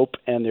into Hope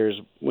and there's,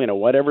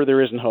 whatever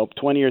there is in Hope,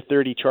 20 or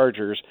 30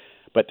 chargers,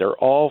 but they're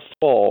all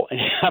full and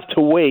you have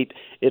to wait,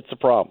 it's a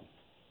problem.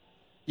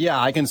 Yeah,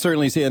 I can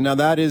certainly see it. Now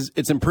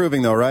it's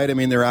improving though, right? I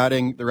mean, they're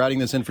adding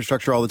this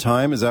infrastructure all the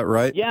time. Is that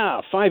right?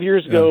 Yeah. 5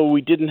 years ago,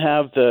 we didn't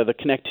have the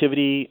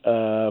connectivity,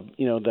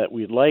 that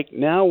we'd like.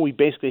 Now we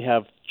basically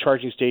have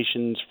charging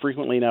stations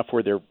frequently enough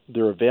where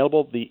they're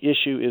available. The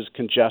issue is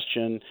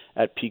congestion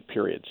at peak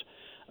periods.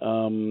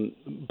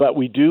 But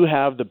we do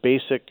have the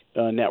basic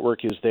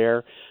network is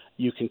there.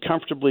 You can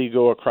comfortably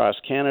go across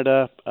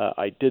Canada.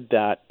 I did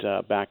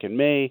that back in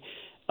May.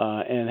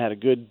 And had a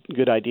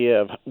good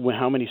idea of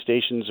how many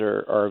stations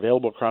are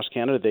available across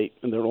Canada.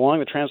 They're along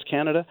the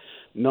Trans-Canada,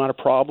 not a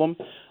problem.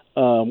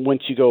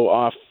 Once you go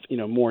off,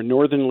 more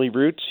northerly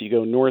routes, you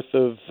go north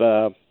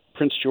of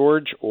Prince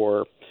George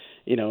or,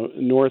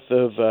 north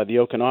of the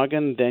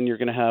Okanagan, then you're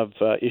going to have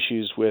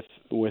issues with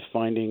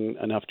finding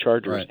enough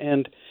chargers. Right.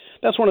 And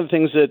that's one of the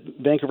things that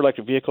Vancouver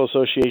Electric Vehicle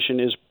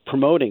Association is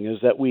promoting is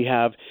that we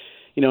have,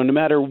 no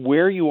matter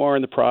where you are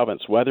in the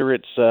province, whether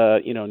it's,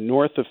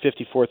 north of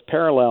 54th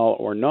parallel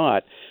or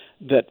not,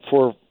 that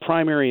for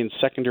primary and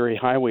secondary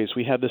highways,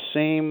 we have the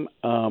same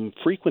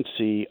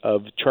frequency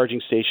of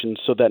charging stations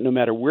so that no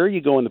matter where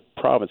you go in the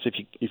province,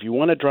 if you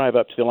want to drive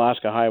up to the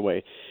Alaska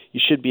Highway,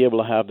 you should be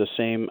able to have the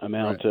same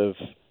amount of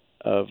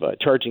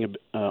charging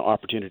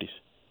opportunities.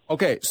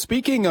 Okay,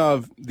 speaking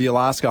of the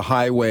Alaska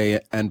Highway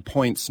and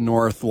points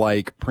north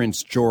like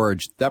Prince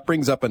George, that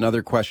brings up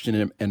another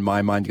question in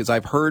my mind, because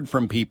I've heard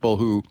from people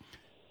who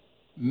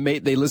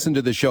they listen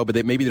to the show, but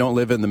maybe they don't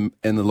live in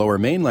the Lower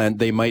Mainland.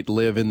 They might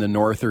live in the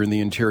north or in the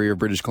interior of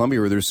British Columbia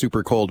where there's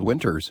super cold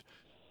winters,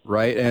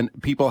 right? And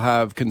people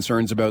have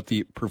concerns about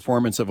the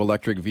performance of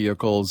electric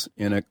vehicles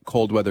in a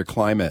cold weather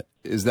climate.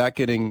 Is that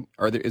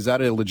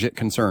a legit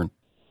concern?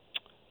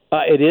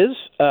 It is.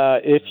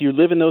 If you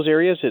live in those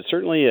areas, it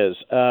certainly is.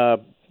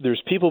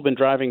 There's people who've been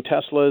driving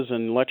Teslas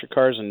and electric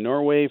cars in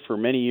Norway for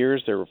many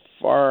years. They're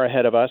far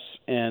ahead of us,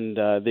 and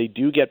they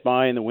do get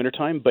by in the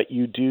wintertime, but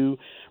you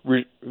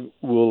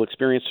will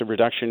experience a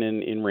reduction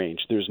in range.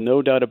 There's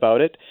no doubt about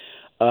it.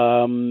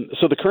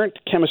 So the current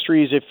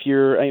chemistries, if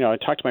you're, I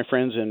talked to my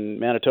friends in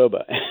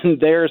Manitoba, and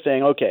they're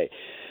saying, okay,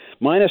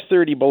 minus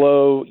 30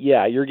 below,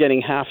 yeah, you're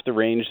getting half the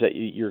range that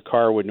your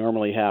car would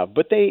normally have.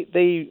 But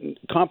they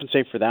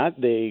compensate for that.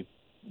 They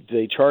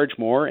charge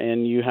more,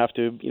 and you have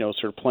to,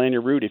 sort of plan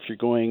your route if you're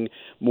going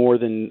more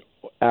than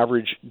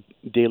average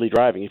daily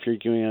driving. If you're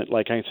doing it,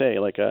 like I say,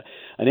 like an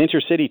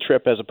intercity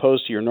trip as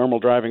opposed to your normal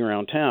driving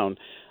around town,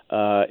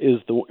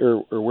 is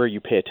where you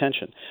pay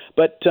attention.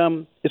 But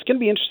it's going to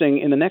be interesting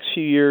in the next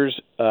few years.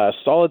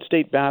 Solid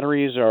state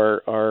batteries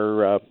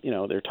are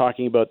they're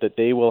talking about that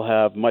they will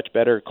have much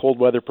better cold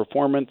weather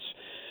performance.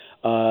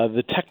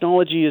 The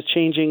technology is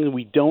changing.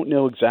 We don't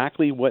know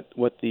exactly what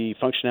the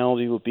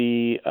functionality will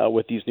be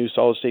with these new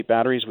solid state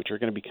batteries, which are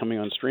going to be coming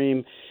on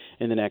stream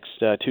in the next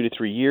 2 to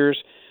 3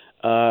 years.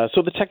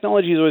 So the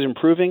technology is always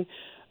improving.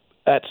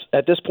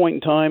 At this point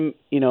in time,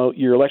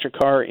 your electric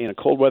car in a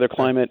cold weather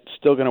climate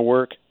still going to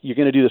work. You're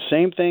going to do the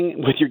same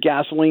thing with your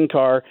gasoline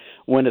car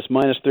when it's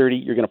minus 30.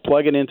 You're going to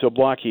plug it into a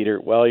block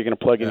heater. Well, you're going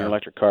to plug in your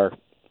electric car.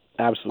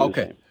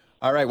 Absolutely. Okay.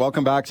 All right.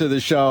 Welcome back to the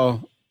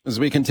show. As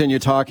we continue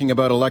talking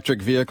about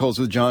electric vehicles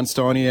with John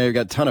Stonier, we've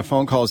got a ton of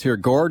phone calls here.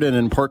 Gordon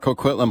in Port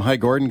Coquitlam. Hi,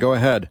 Gordon. Go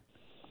ahead.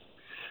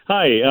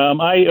 Hi.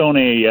 I own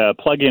a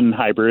plug-in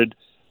hybrid.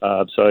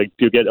 So I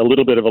do get a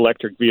little bit of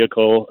electric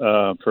vehicle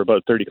for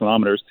about 30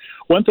 kilometers.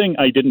 One thing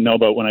I didn't know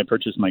about when I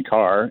purchased my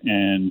car,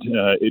 and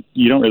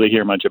you don't really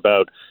hear much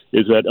about,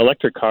 is that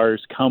electric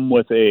cars come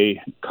with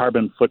a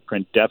carbon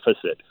footprint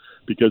deficit,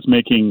 because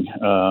making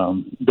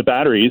the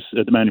batteries,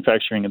 the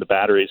manufacturing of the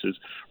batteries is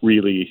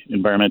really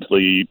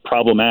environmentally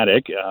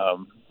problematic.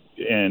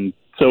 And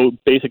so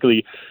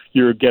basically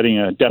you're getting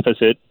a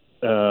deficit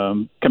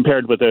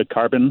compared with a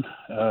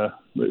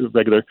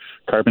regular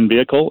carbon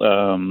vehicle,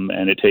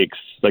 and it takes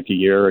like a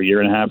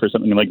year and a half or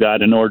something like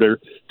that in order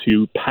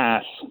to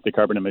pass the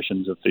carbon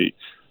emissions of the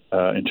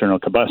internal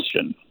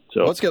combustion.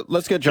 So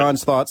let's get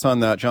John's thoughts on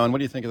that. John, what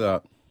do you think of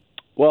that?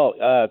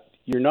 Well,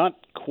 you're not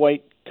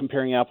quite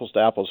comparing apples to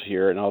apples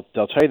here, and I'll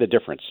tell you the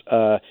difference.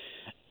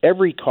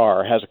 Every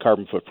car has a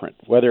carbon footprint,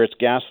 whether it's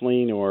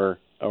gasoline or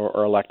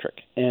electric,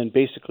 and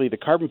basically the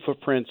carbon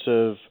footprints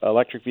of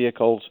electric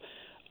vehicles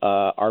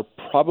are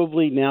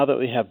probably, now that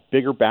we have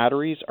bigger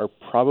batteries, are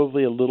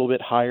probably a little bit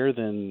higher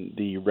than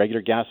the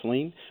regular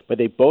gasoline, but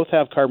they both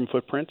have carbon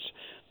footprints.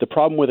 The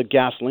problem with a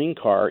gasoline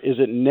car is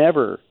it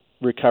never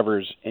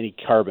recovers any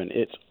carbon.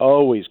 It's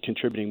always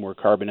contributing more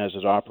carbon as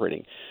it's operating.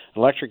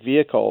 An electric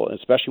vehicle,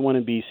 especially one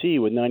in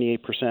BC with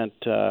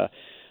 98%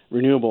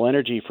 renewable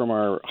energy from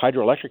our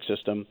hydroelectric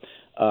system,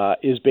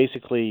 is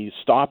basically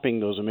stopping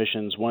those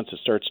emissions once it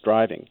starts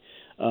driving.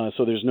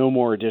 So there's no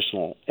more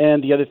additional.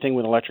 And the other thing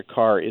with an electric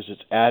car is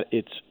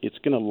it's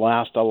going to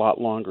last a lot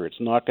longer. It's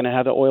not going to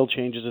have the oil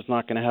changes. It's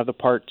not going to have the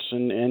parts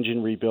and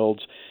engine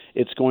rebuilds.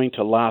 It's going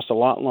to last a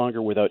lot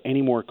longer without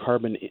any more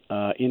carbon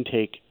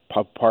intake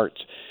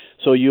parts.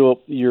 So your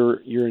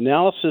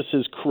analysis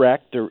is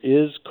correct. There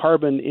is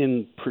carbon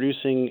in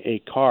producing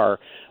a car,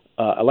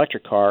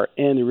 electric car,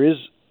 and there is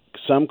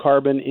some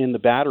carbon in the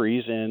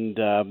batteries, and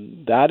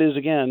that is,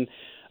 again,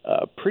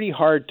 pretty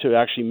hard to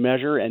actually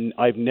measure, and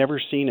I've never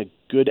seen a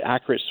good,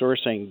 accurate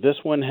source saying this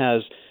one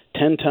has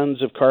 10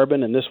 tons of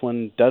carbon and this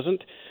one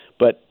doesn't,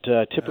 but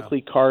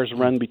typically cars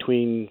run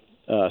between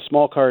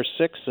small cars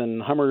 6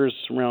 and Hummers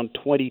around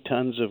 20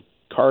 tons of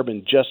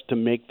carbon just to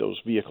make those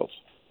vehicles.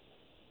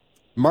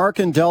 Mark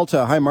in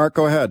Delta. Hi, Mark.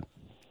 Go ahead.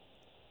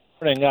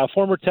 Morning.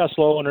 Former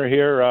Tesla owner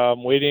here.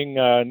 Waiting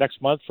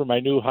next month for my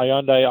new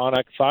Hyundai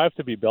Ioniq 5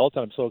 to be built.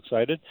 I'm so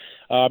excited.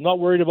 I'm not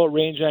worried about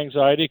range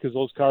anxiety because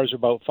those cars are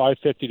about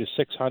 550 to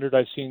 600.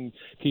 I've seen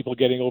people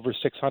getting over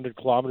 600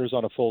 kilometers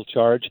on a full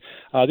charge.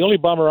 The only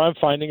bummer I'm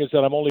finding is that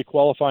I'm only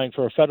qualifying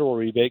for a federal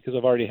rebate because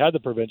I've already had the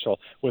provincial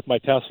with my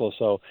Tesla.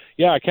 So,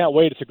 yeah, I can't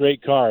wait. It's a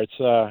great car. It's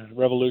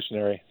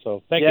revolutionary.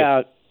 So, thank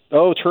you.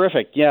 Oh,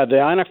 terrific. Yeah, the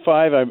Ioniq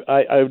 5,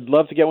 I would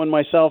love to get one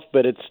myself,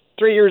 but it's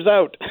 3 years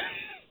out.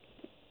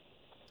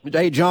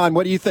 Hey, John,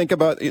 what do you think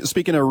about,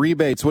 speaking of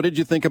rebates, what did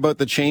you think about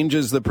the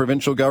changes the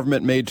provincial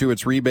government made to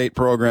its rebate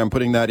program,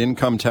 putting that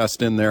income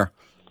test in there?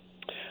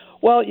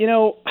 Well,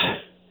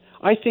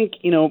 I think,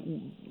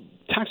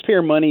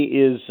 taxpayer money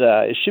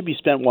it should be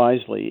spent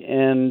wisely.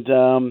 And,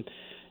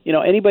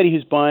 anybody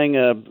who's buying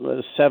a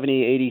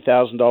 $70,000,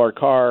 $80,000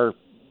 car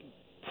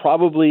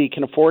probably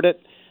can afford it.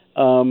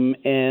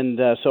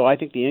 So I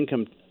think the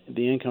income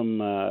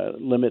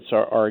limits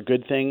are a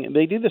good thing.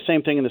 They do the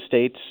same thing in the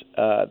States.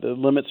 The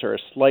limits are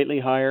slightly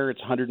higher. It's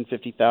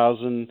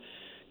 150,000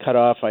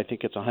 cutoff. I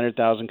think it's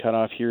 100,000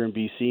 cutoff here in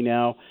BC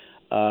now.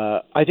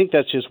 I think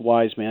that's just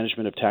wise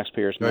management of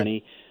taxpayers'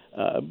 money.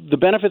 The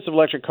benefits of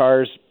electric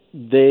cars,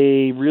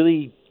 they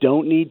really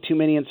don't need too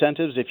many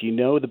incentives. If you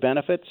know the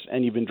benefits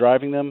and you've been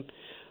driving them,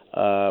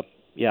 I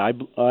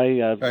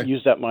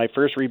used up my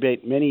first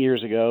rebate many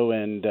years ago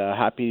and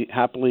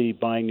happily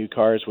buying new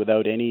cars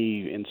without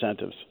any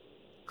incentives.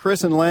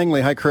 Chris in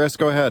Langley. Hi, Chris.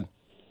 Go ahead.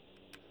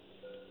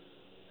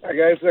 Hi,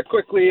 guys.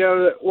 Quickly,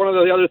 one of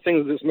the other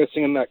things that's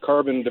missing in that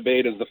carbon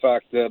debate is the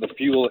fact that the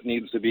fuel that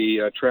needs to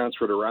be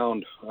transferred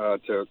around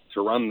to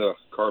run the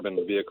carbon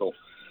vehicle.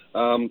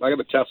 I got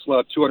a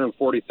Tesla,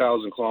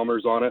 240,000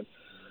 kilometers on it.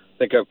 I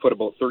think I've put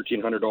about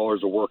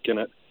 $1,300 of work in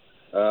it.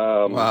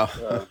 Wow.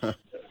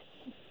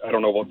 I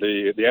don't know about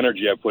the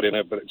energy I put in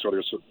it, but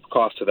there's a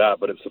cost to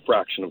that, but it's a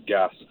fraction of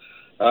gas.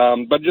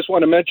 But I just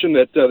want to mention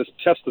that this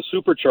Tesla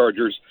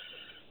superchargers,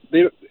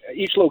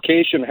 each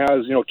location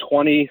has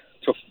 20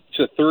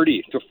 to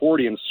 30 to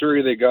 40. In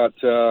Surrey, they got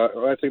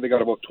I think they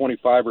got about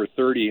 25 or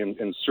 30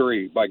 in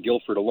Surrey by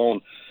Guildford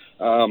alone,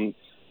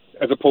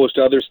 as opposed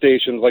to other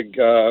stations like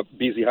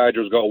BC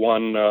Hydro's got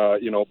one.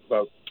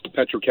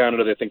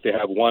 Petro-Canada, they think they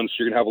have one, so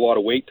you're going to have a lot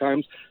of wait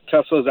times.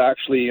 Tesla's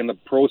actually in the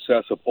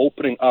process of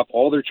opening up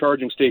all their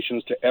charging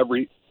stations to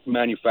every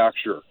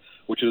manufacturer,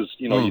 which is,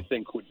 you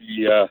think would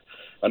be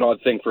an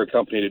odd thing for a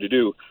company to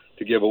do,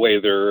 to give away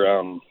their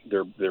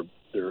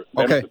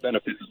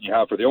benefits you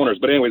have for the owners.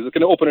 But anyways, it's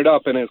going to open it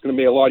up, and it's going to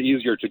be a lot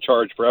easier to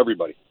charge for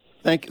everybody.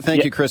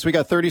 Thank you, Chris. We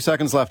got 30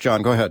 seconds left,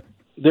 John. Go ahead.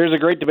 There's a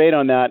great debate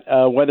on that,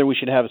 whether we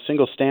should have a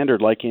single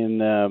standard like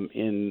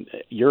in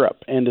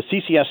Europe. And the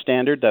CCS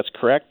standard, that's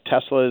correct.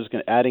 Tesla is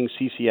adding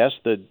CCS,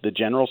 the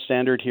general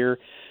standard here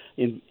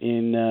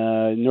in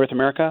North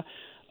America.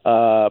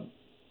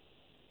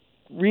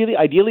 Really,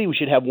 ideally, we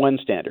should have one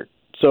standard.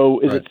 So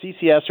is it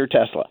CCS or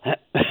Tesla?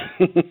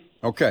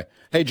 Okay.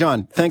 Hey,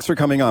 John, thanks for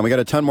coming on. We got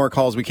a ton more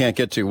calls we can't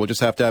get to. We'll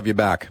just have to have you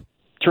back.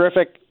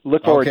 Terrific.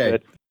 Look forward to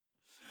it.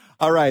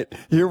 All right,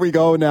 here we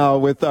go now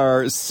with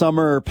our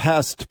summer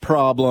pest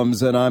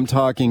problems, and I'm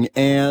talking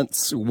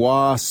ants,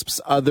 wasps,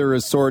 other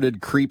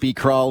assorted creepy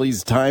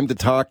crawlies. Time to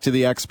talk to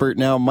the expert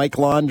now, Mike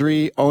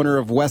Londry, owner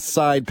of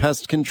Westside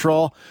Pest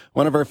Control,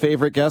 one of our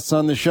favorite guests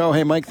on the show.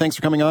 Hey, Mike, thanks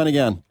for coming on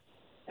again.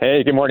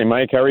 Hey, good morning,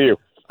 Mike. How are you?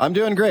 I'm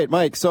doing great,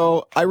 Mike.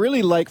 So I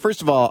really like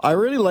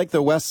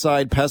the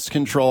Westside Pest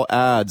Control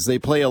ads. They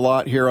play a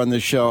lot here on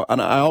this show,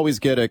 and I always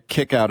get a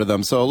kick out of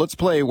them. So let's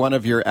play one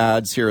of your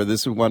ads here.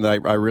 This is one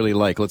that I really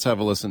like. Let's have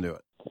a listen to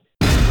it.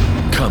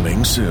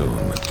 Coming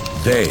soon,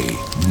 they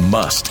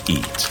must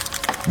eat.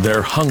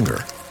 Their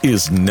hunger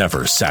is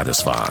never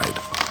satisfied.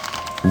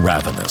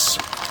 Ravenous,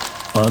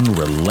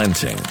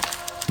 unrelenting,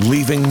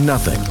 leaving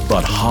nothing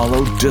but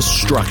hollow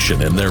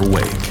destruction in their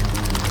wake.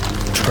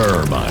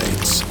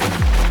 Termites.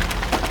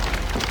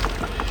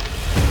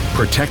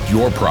 Protect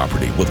your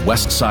property with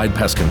Westside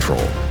Pest Control.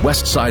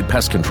 Westside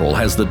Pest Control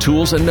has the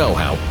tools and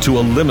know-how to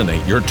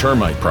eliminate your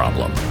termite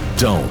problem.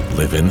 Don't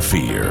live in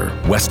fear.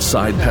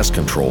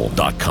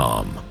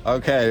 WestsidePestControl.com.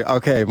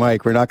 Okay,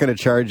 Mike, we're not going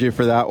to charge you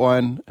for that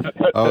one.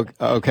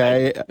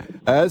 Okay.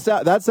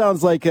 That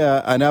sounds like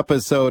an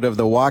episode of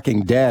The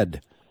Walking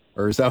Dead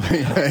or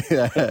something like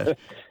that,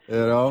 you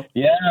know?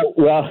 Yeah,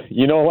 well,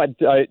 you know what?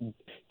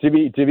 To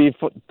be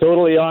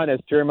totally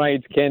honest,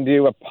 termites can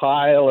do a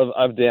pile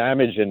of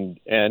damage, and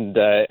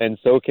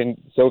so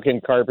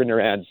can carpenter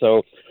ants.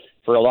 So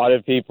for a lot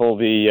of people,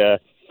 the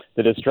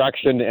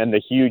destruction and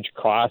the huge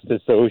cost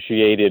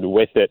associated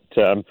with it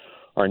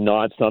are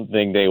not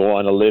something they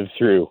want to live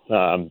through.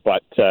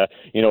 But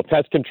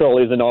pest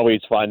control isn't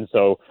always fun,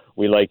 so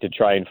we like to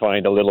try and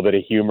find a little bit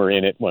of humor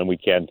in it when we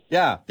can.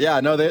 Yeah,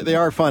 no, they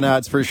are fun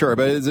ads for sure,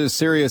 but there's a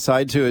serious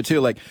side to it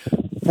too. Like,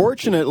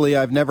 fortunately,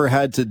 I've never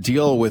had to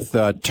deal with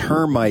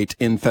termite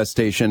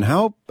infestation.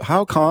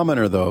 How common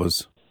are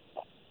those?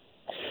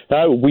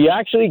 We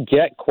actually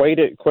get quite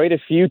a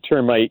few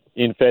termite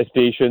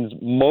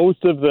infestations.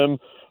 Most of them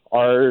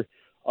are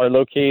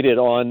located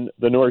on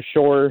the North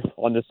Shore,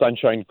 on the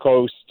Sunshine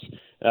Coast,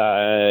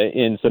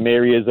 in some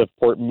areas of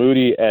Port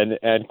Moody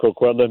and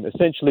Coquitlam,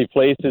 essentially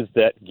places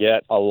that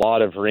get a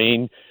lot of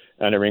rain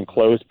and are in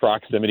close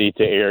proximity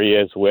to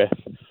areas with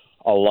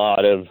a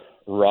lot of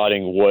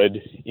rotting wood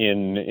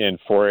in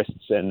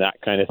forests and that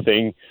kind of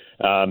thing.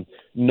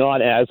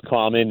 Not as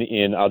common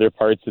in other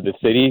parts of the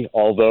city,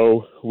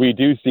 although we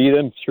do see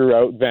them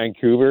throughout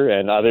Vancouver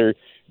and other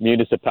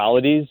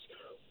municipalities.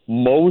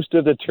 Most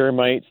of the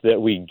termites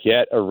that we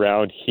get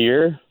around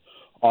here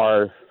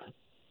are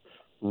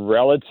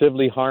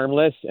relatively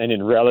harmless, and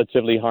in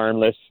relatively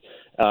harmless,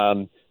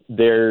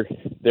 they're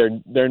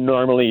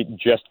normally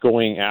just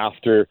going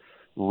after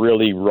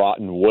really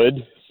rotten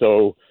wood.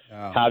 So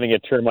having a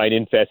termite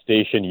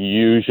infestation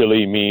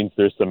usually means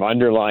there's some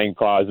underlying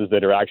causes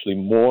that are actually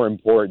more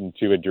important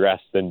to address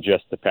than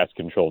just the pest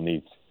control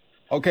needs.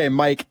 Okay,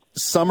 Mike,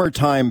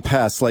 summertime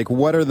pests, like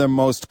what are the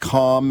most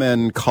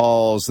common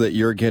calls that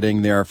you're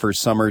getting there for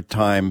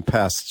summertime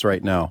pests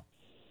right now?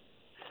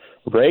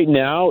 Right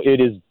now,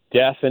 it is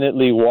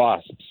definitely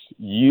wasps.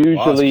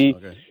 Usually,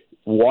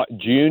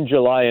 June,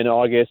 July, and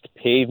August,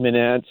 pavement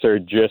ants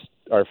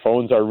our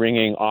phones are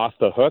ringing off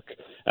the hook.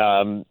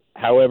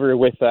 However,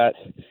 with that,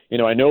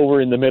 I know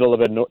we're in the middle of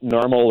a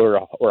normal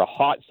or a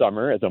hot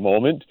summer at the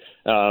moment,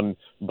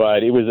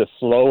 but it was a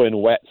slow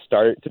and wet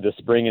start to the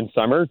spring and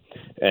summer,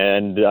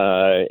 and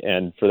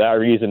for that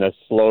reason, a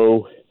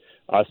slow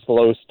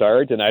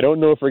start. And I don't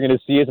know if we're going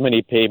to see as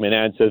many pavement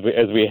ants as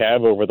we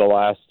have over the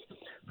last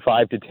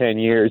 5 to 10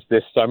 years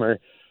this summer.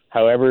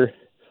 However,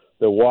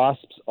 the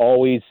wasps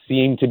always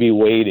seem to be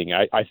waiting.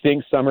 I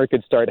think summer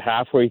could start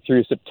halfway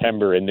through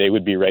September, and they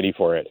would be ready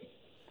for it.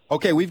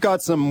 Okay, we've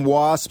got some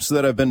wasps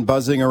that have been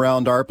buzzing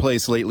around our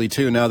place lately,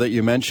 too, now that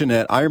you mention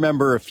it. I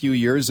remember a few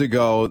years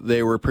ago,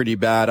 they were pretty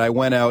bad. I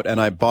went out and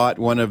I bought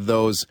one of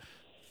those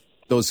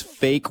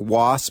fake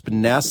wasp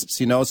nests,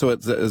 so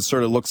it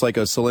sort of looks like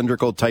a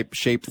cylindrical type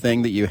shaped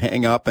thing that you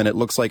hang up, and it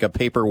looks like a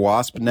paper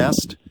wasp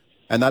nest,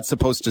 and that's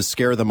supposed to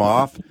scare them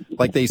off.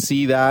 Like, they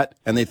see that,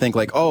 and they think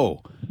like,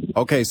 oh,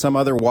 okay, some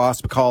other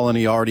wasp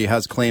colony already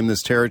has claimed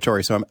this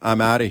territory, so I'm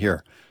out of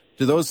here.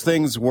 Do those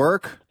things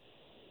work?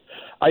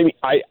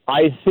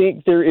 I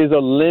think there is a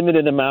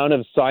limited amount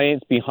of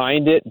science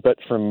behind it, but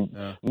from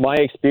my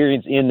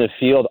experience in the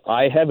field,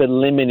 I have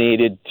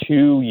eliminated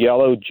 2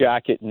 yellow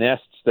jacket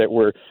nests that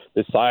were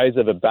the size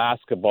of a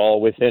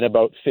basketball within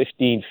about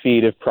 15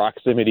 feet of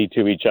proximity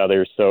to each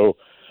other. So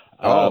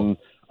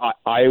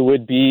I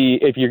would be,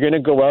 if you're going to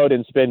go out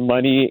and spend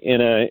money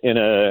in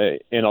a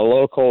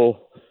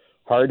local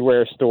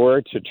hardware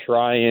store to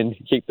try and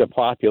keep the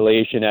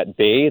population at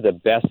bay, the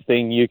best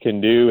thing you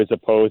can do as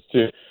opposed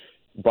to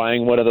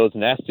buying one of those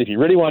nests. If you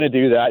really want to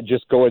do that,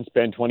 just go and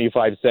spend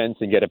 25 cents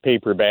and get a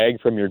paper bag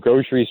from your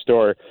grocery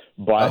store.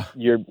 But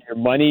your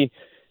money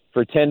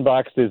for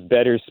 $10 is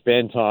better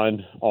spent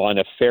on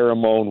a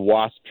pheromone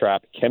wasp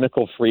trap,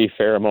 chemical-free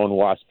pheromone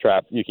wasp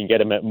trap. You can get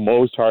them at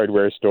most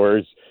hardware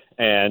stores,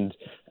 and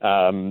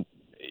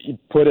you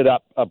put it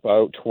up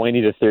about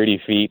 20 to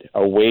 30 feet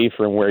away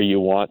from where you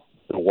want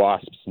the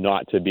wasps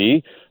not to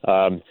be,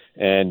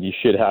 and you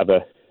should have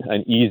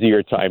an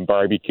easier time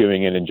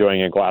barbecuing and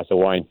enjoying a glass of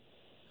wine.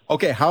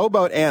 Okay, how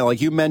about ants?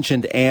 Like you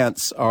mentioned,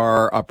 ants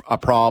are a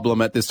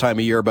problem at this time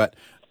of year, but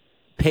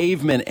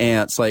pavement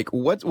ants, like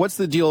what's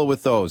the deal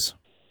with those?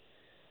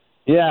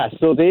 Yeah,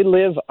 so they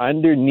live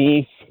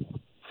underneath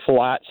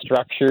flat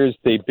structures.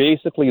 They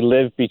basically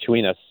live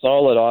between a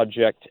solid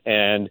object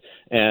and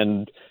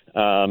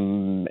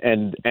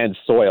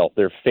soil.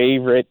 Their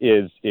favorite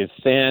is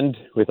sand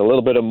with a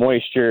little bit of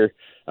moisture.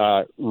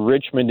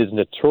 Richmond is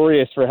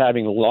notorious for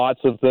having lots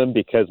of them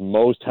because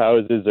most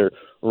houses are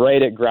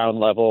right at ground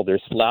level. They're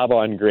slab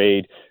on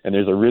grade, and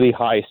there's a really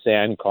high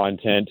sand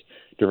content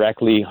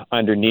directly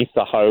underneath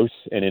the house.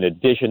 And in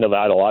addition to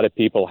that, a lot of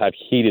people have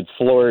heated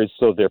floors,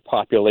 so their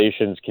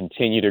populations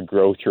continue to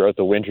grow throughout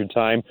the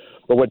wintertime.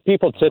 But what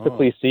people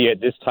typically see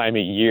at this time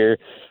of year,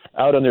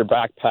 out on their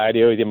back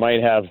patio, you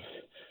might have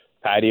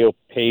patio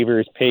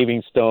pavers,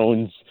 paving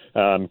stones,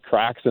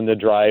 cracks in the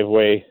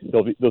driveway.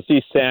 They'll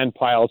see sand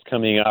piles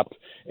coming up,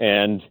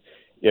 and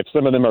if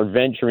some of them are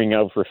venturing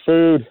out for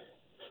food,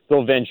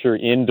 they'll venture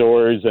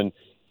indoors, and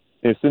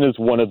as soon as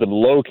one of them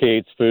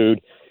locates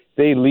food,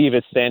 they leave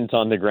a scent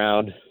on the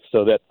ground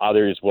so that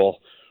others will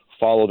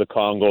follow the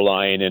Congo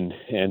line, and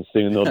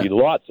soon there'll be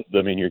lots of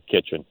them in your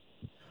kitchen.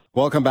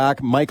 Welcome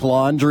back. Mike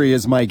Londry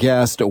is my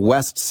guest.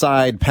 West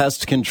Side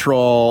Pest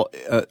Control,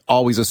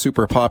 always a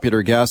super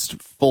popular guest.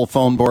 Full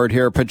phone board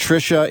here.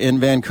 Patricia in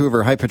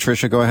Vancouver. Hi,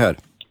 Patricia. Go ahead.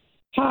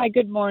 Hi,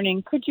 good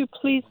morning. Could you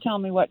please tell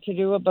me what to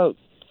do about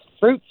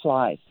fruit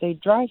flies? They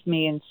drive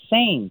me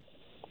insane.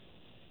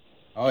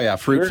 Oh, yeah,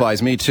 fruit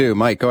flies. Me too.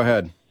 Mike, go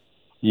ahead.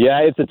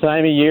 Yeah, it's a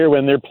time of year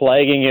when they're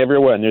plaguing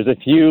everyone. There's a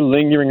few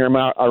lingering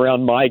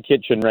around my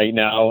kitchen right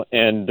now,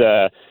 and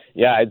they're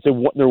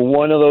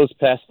one of those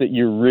pests that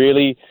you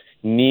really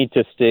need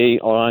to stay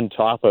on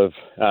top of.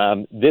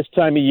 This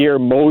time of year,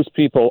 most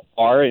people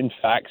are, in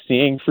fact,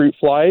 seeing fruit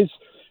flies.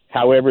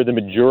 However, the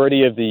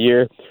majority of the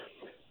year,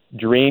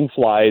 drain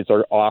flies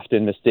are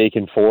often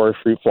mistaken for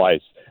fruit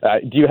flies.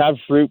 Do you have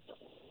fruit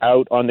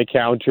out on the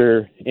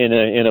counter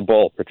in a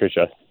bowl,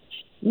 Patricia?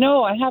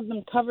 No, I have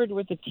them covered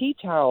with a tea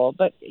towel,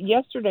 but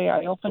yesterday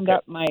I opened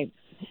up my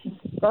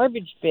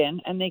garbage bin,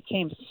 and they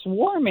came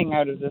swarming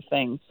out of the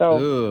thing.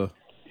 So... Ugh.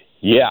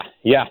 Yeah.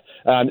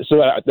 Another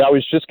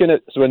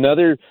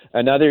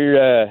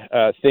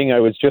thing I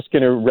was just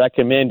going to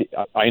recommend.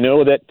 I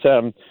know that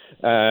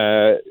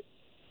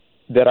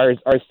that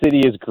our city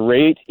is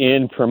great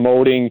in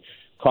promoting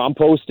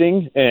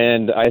composting,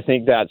 and I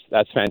think that's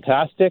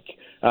fantastic.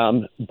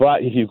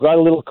 But if you've got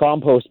a little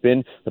compost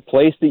bin, the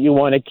place that you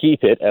want to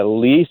keep it, at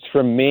least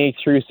from May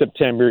through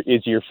September,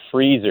 is your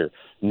freezer,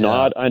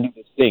 not under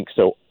the sink.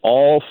 So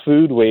all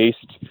food waste,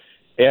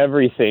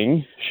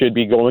 everything should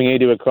be going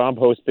into a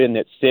compost bin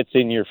that sits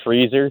in your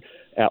freezer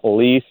at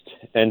least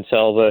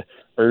until the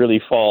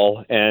early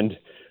fall. And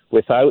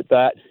without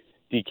that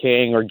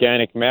decaying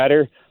organic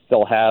matter,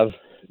 they'll have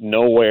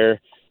nowhere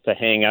to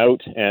hang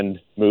out and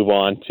move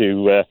on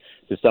to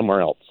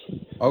somewhere else.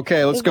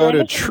 Okay, let's go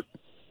to...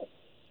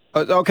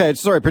 okay,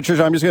 sorry,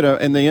 Patricia, I'm just going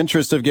to, in the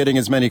interest of getting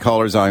as many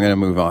callers, I'm going to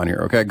move on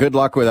here. Okay, good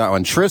luck with that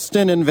one.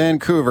 Tristan in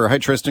Vancouver. Hi,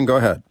 Tristan, go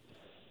ahead.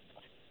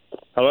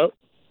 Hello?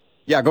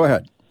 Yeah, go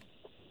ahead.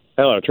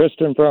 Hello,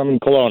 Tristan from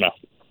Kelowna.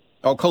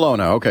 Oh,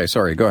 Kelowna. Okay,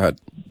 sorry. Go ahead.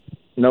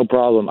 No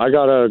problem. I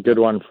got a good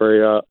one for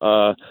you.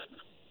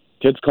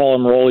 Kids call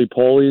them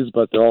roly-polies,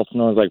 but they're also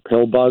known as like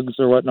pill bugs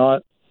or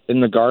whatnot.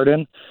 In the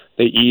garden,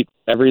 they eat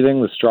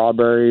everything, the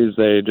strawberries.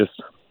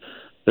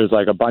 There's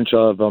like a bunch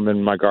of them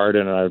in my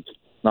garden, and I'm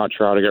not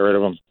sure how to get rid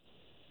of them.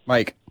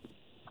 Mike.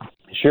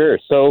 Sure.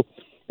 So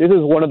this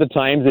is one of the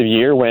times of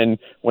year when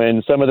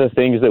some of the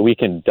things that we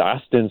can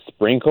dust and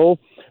sprinkle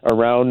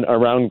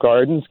around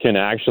gardens can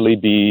actually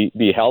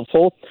be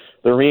helpful.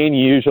 The rain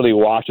usually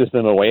washes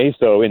them away,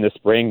 so in the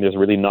spring there's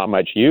really not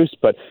much use,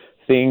 but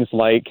things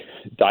like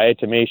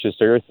diatomaceous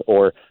earth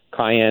or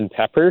cayenne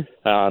pepper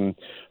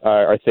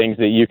are things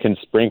that you can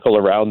sprinkle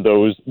around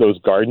those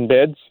garden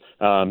beds.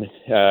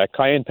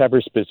 Cayenne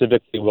pepper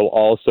specifically will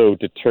also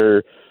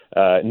deter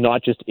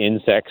not just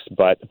insects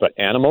but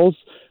animals.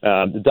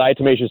 The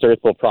diatomaceous earth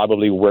will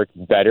probably work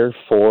better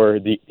for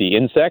the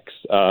insects,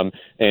 and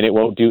it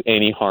won't do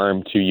any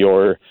harm to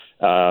your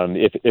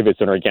if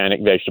it's an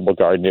organic vegetable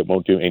garden, it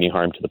won't do any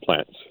harm to the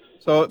plants.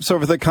 So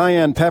for the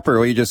cayenne pepper,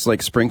 will you just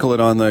like sprinkle it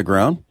on the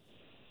ground?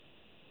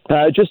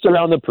 Just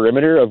around the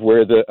perimeter of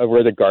where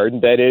the garden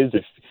bed is.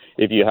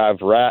 If you have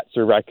rats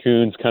or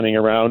raccoons coming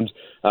around,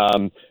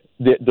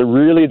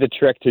 the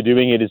trick to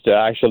doing it is to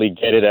actually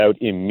get it out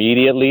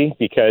immediately,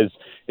 because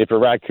if a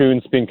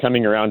raccoon's been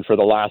coming around for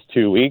the last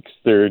 2 weeks,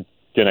 they're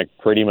going to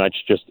pretty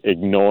much just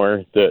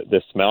ignore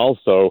the smell.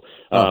 So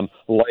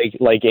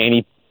like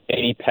any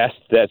pest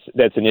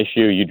that's an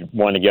issue, you'd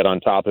want to get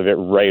on top of it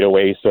right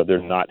away so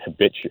they're not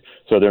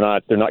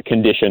they're not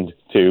conditioned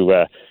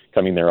to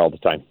coming there all the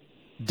time.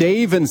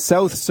 Dave in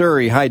South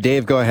Surrey. Hi,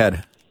 Dave. Go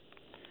ahead.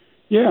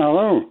 Yeah,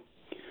 hello.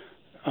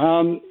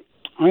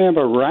 I have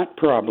a rat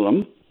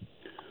problem,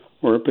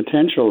 or a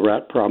potential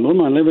rat problem.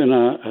 I live in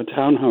a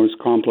townhouse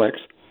complex,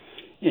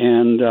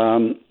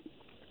 and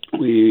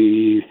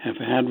we have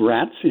had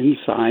rats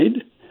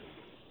inside.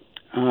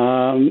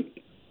 And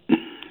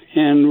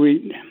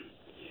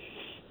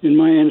in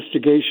my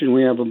instigation,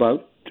 we have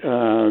about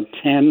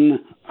 10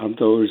 of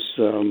those,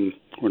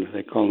 what do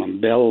they call them,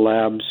 Bell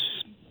Labs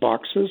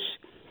boxes.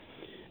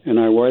 And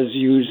I was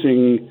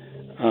using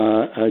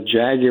a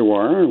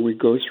Jaguar. We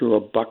go through a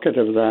bucket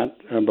of that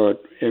about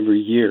every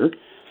year.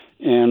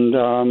 And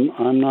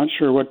I'm not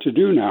sure what to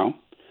do now.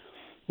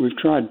 We've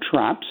tried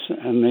traps,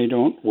 and they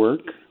don't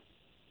work.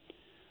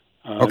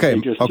 They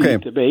just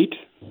eat the bait.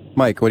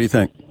 Mike, what do you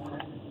think?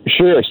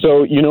 Sure.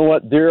 So you know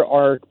what? There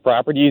are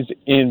properties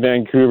in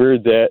Vancouver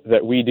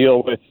that we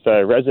deal with,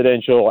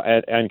 residential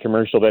and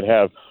commercial, that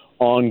have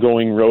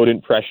ongoing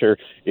rodent pressure.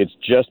 It's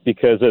just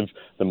because of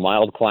the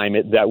mild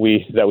climate that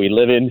we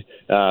live in.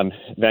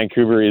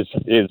 Vancouver is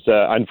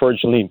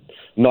unfortunately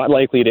not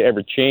likely to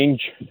ever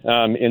change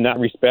in that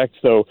respect.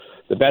 So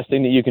the best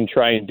thing that you can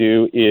try and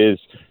do is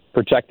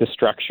protect the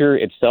structure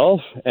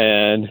itself.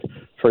 And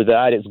for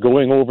that, it's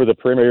going over the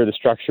perimeter of the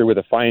structure with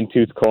a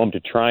fine-tooth comb to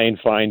try and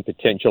find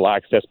potential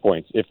access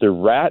points. If they're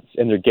rats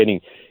and they're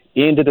getting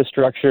into the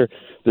structure,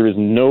 there is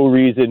no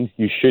reason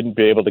you shouldn't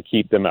be able to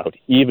keep them out.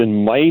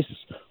 Even mice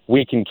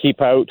we can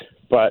keep out,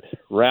 but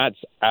rats,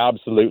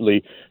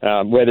 absolutely.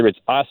 Whether it's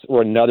us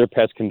or another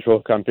pest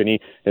control company,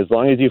 as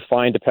long as you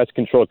find a pest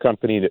control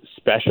company that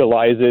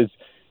specializes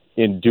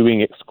in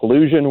doing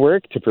exclusion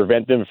work to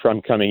prevent them from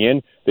coming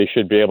in, they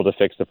should be able to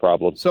fix the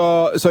problem.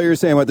 So you're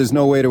saying there's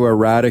no way to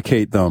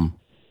eradicate them?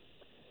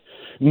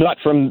 Not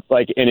from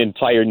like an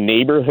entire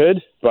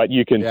neighborhood, but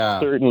you can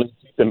certainly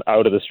keep them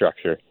out of the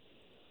structure.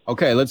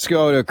 Okay, let's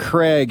go to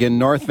Craig in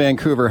North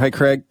Vancouver. Hi,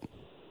 Craig.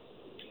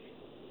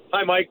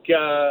 Hi, Mike.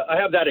 I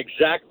have that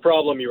exact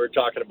problem you were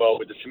talking about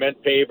with the cement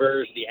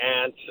pavers, the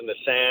ants, and the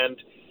sand.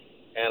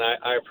 And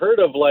I've heard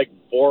of like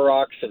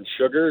borax and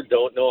sugar.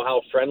 Don't know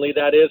how friendly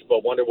that is,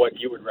 but wonder what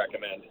you would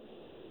recommend.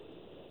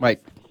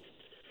 Mike.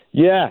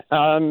 Yeah,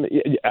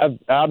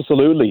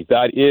 absolutely.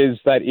 That is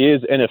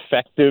an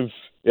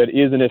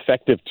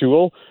effective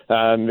tool.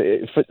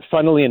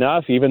 Funnily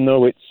enough, even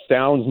though it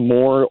sounds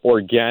more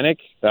organic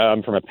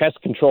from a pest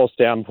control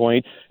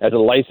standpoint as a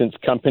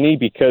licensed company,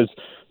 because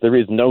there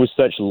is no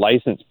such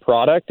licensed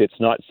product, it's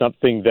not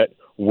something that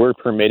we're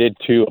permitted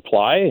to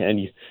apply,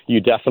 and you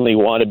definitely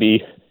want to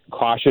be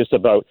cautious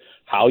about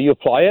how you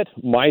apply it.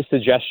 My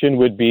suggestion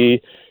would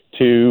be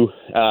to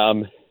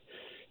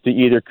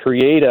either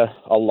create a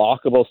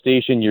lockable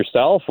station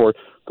yourself or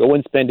go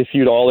and spend a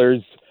few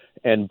dollars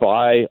and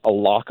buy a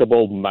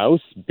lockable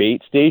mouse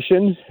bait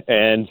station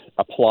and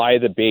apply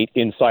the bait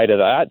inside of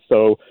that.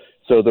 So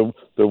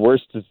the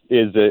worst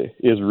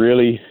is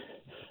really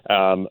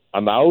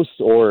a mouse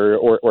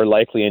or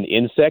likely an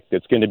insect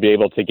that's going to be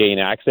able to gain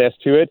access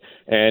to it,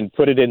 and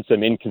put it in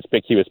some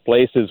inconspicuous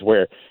places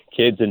where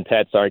kids and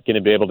pets aren't going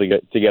to be able to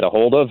get a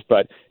hold of.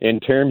 But in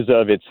terms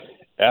of its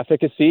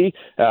efficacy,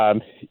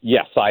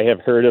 yes, I have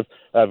heard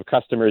of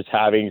customers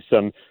having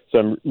some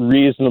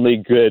reasonably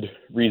good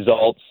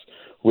results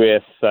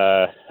with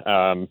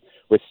some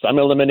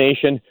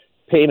elimination.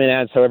 Pavement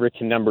ants, however,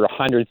 can number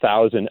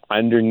 100,000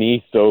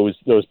 underneath those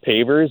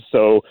pavers.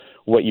 So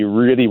what you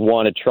really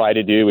want to try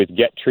to do is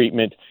get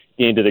treatment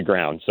into the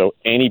ground. So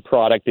any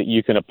product that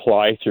you can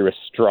apply through a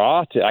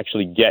straw to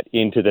actually get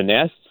into the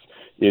nests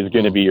is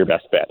going to be your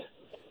best bet.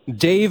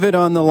 David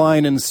on the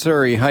line in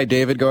Surrey. Hi,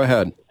 David. Go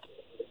ahead.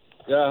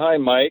 Yeah, hi,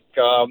 Mike.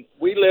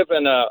 We live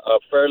in a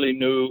fairly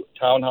new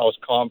townhouse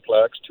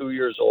complex, 2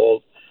 years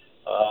old,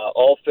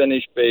 all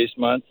finished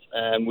basements,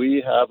 and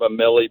we have a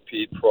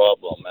millipede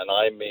problem, and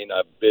I mean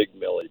a big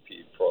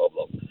millipede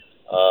problem,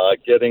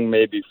 getting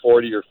maybe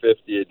 40 or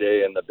 50 a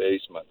day in the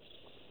basement.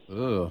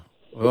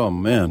 Oh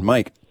man,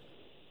 Mike.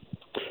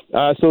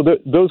 So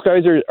those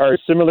guys are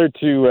similar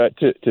to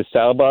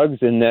sow bugs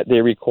in that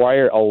they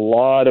require a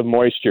lot of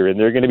moisture, and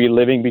they're going to be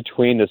living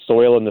between the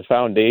soil and the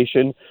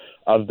foundation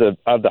of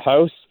the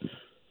house.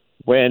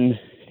 When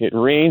it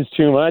rains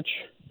too much,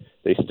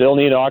 they still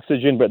need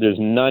oxygen, but there's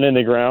none in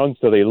the ground,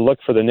 so they look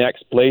for the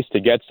next place to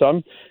get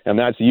some, and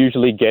that's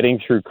usually getting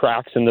through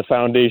cracks in the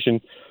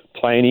foundation,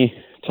 tiny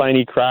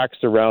cracks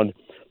around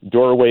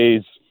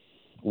doorways,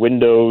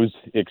 windows,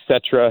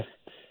 etc.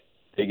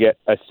 They get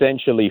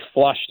essentially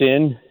flushed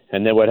in,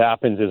 and then what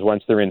happens is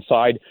once they're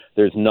inside,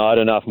 there's not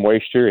enough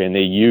moisture, and they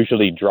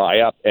usually dry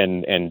up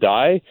and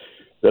die.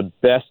 The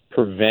best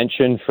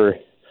prevention for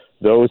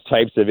those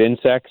types of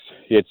insects,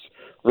 it's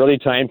really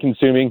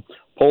time-consuming.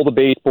 Pull the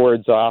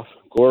baseboards off,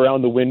 go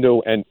around the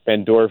window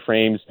and door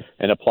frames,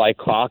 and apply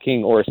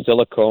caulking or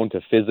silicone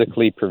to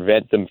physically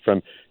prevent them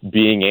from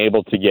being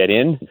able to get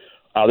in.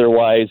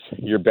 Otherwise,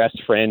 your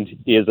best friend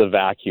is a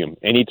vacuum.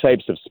 Any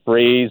types of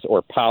sprays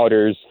or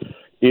powders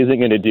isn't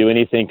going to do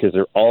anything because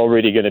they're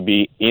already going to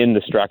be in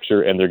the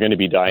structure and they're going to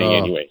be dying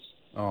anyways.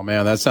 Oh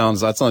man, that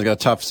sounds like a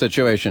tough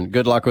situation.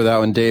 Good luck with that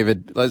one,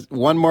 David.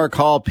 One more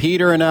call.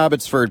 Peter in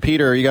Abbotsford.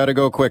 Peter, you got to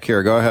go quick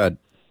here. Go ahead.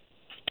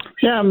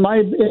 Yeah, my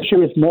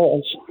issue is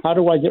moles. How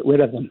do I get rid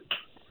of them?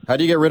 How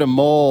do you get rid of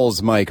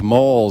moles, Mike?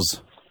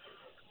 Moles.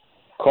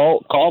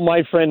 Call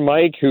my friend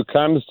Mike, who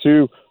comes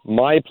to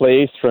my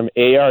place from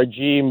ARG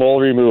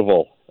Mole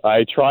Removal.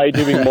 I tried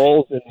doing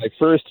moles in my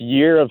first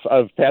year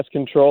of pest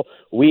control.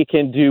 We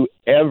can do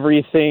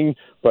everything,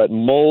 but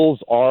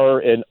moles are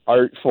an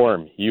art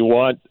form. You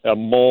want a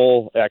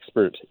mole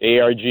expert.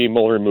 ARG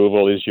Mole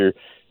Removal is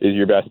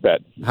your best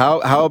bet.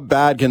 How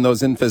bad can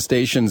those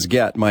infestations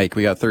get, Mike?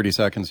 We got 30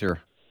 seconds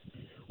here.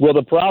 Well,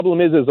 the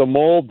problem is a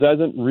mole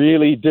doesn't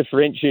really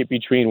differentiate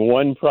between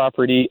one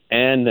property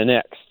and the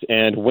next.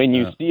 And when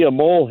you see a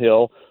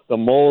molehill, the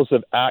moles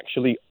have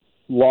actually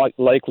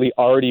likely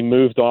already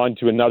moved on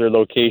to another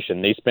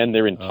location. They spend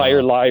their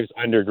entire lives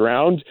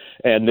underground,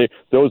 and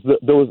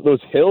those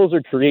hills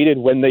are created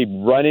when they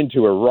run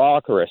into a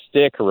rock or a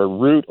stick or a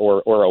root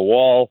or a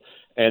wall,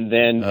 and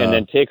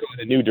then take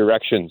on a new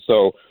direction.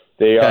 So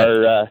they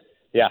are,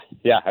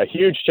 a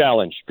huge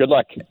challenge. Good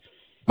luck,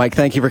 Mike.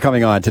 Thank you for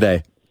coming on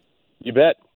today. You bet.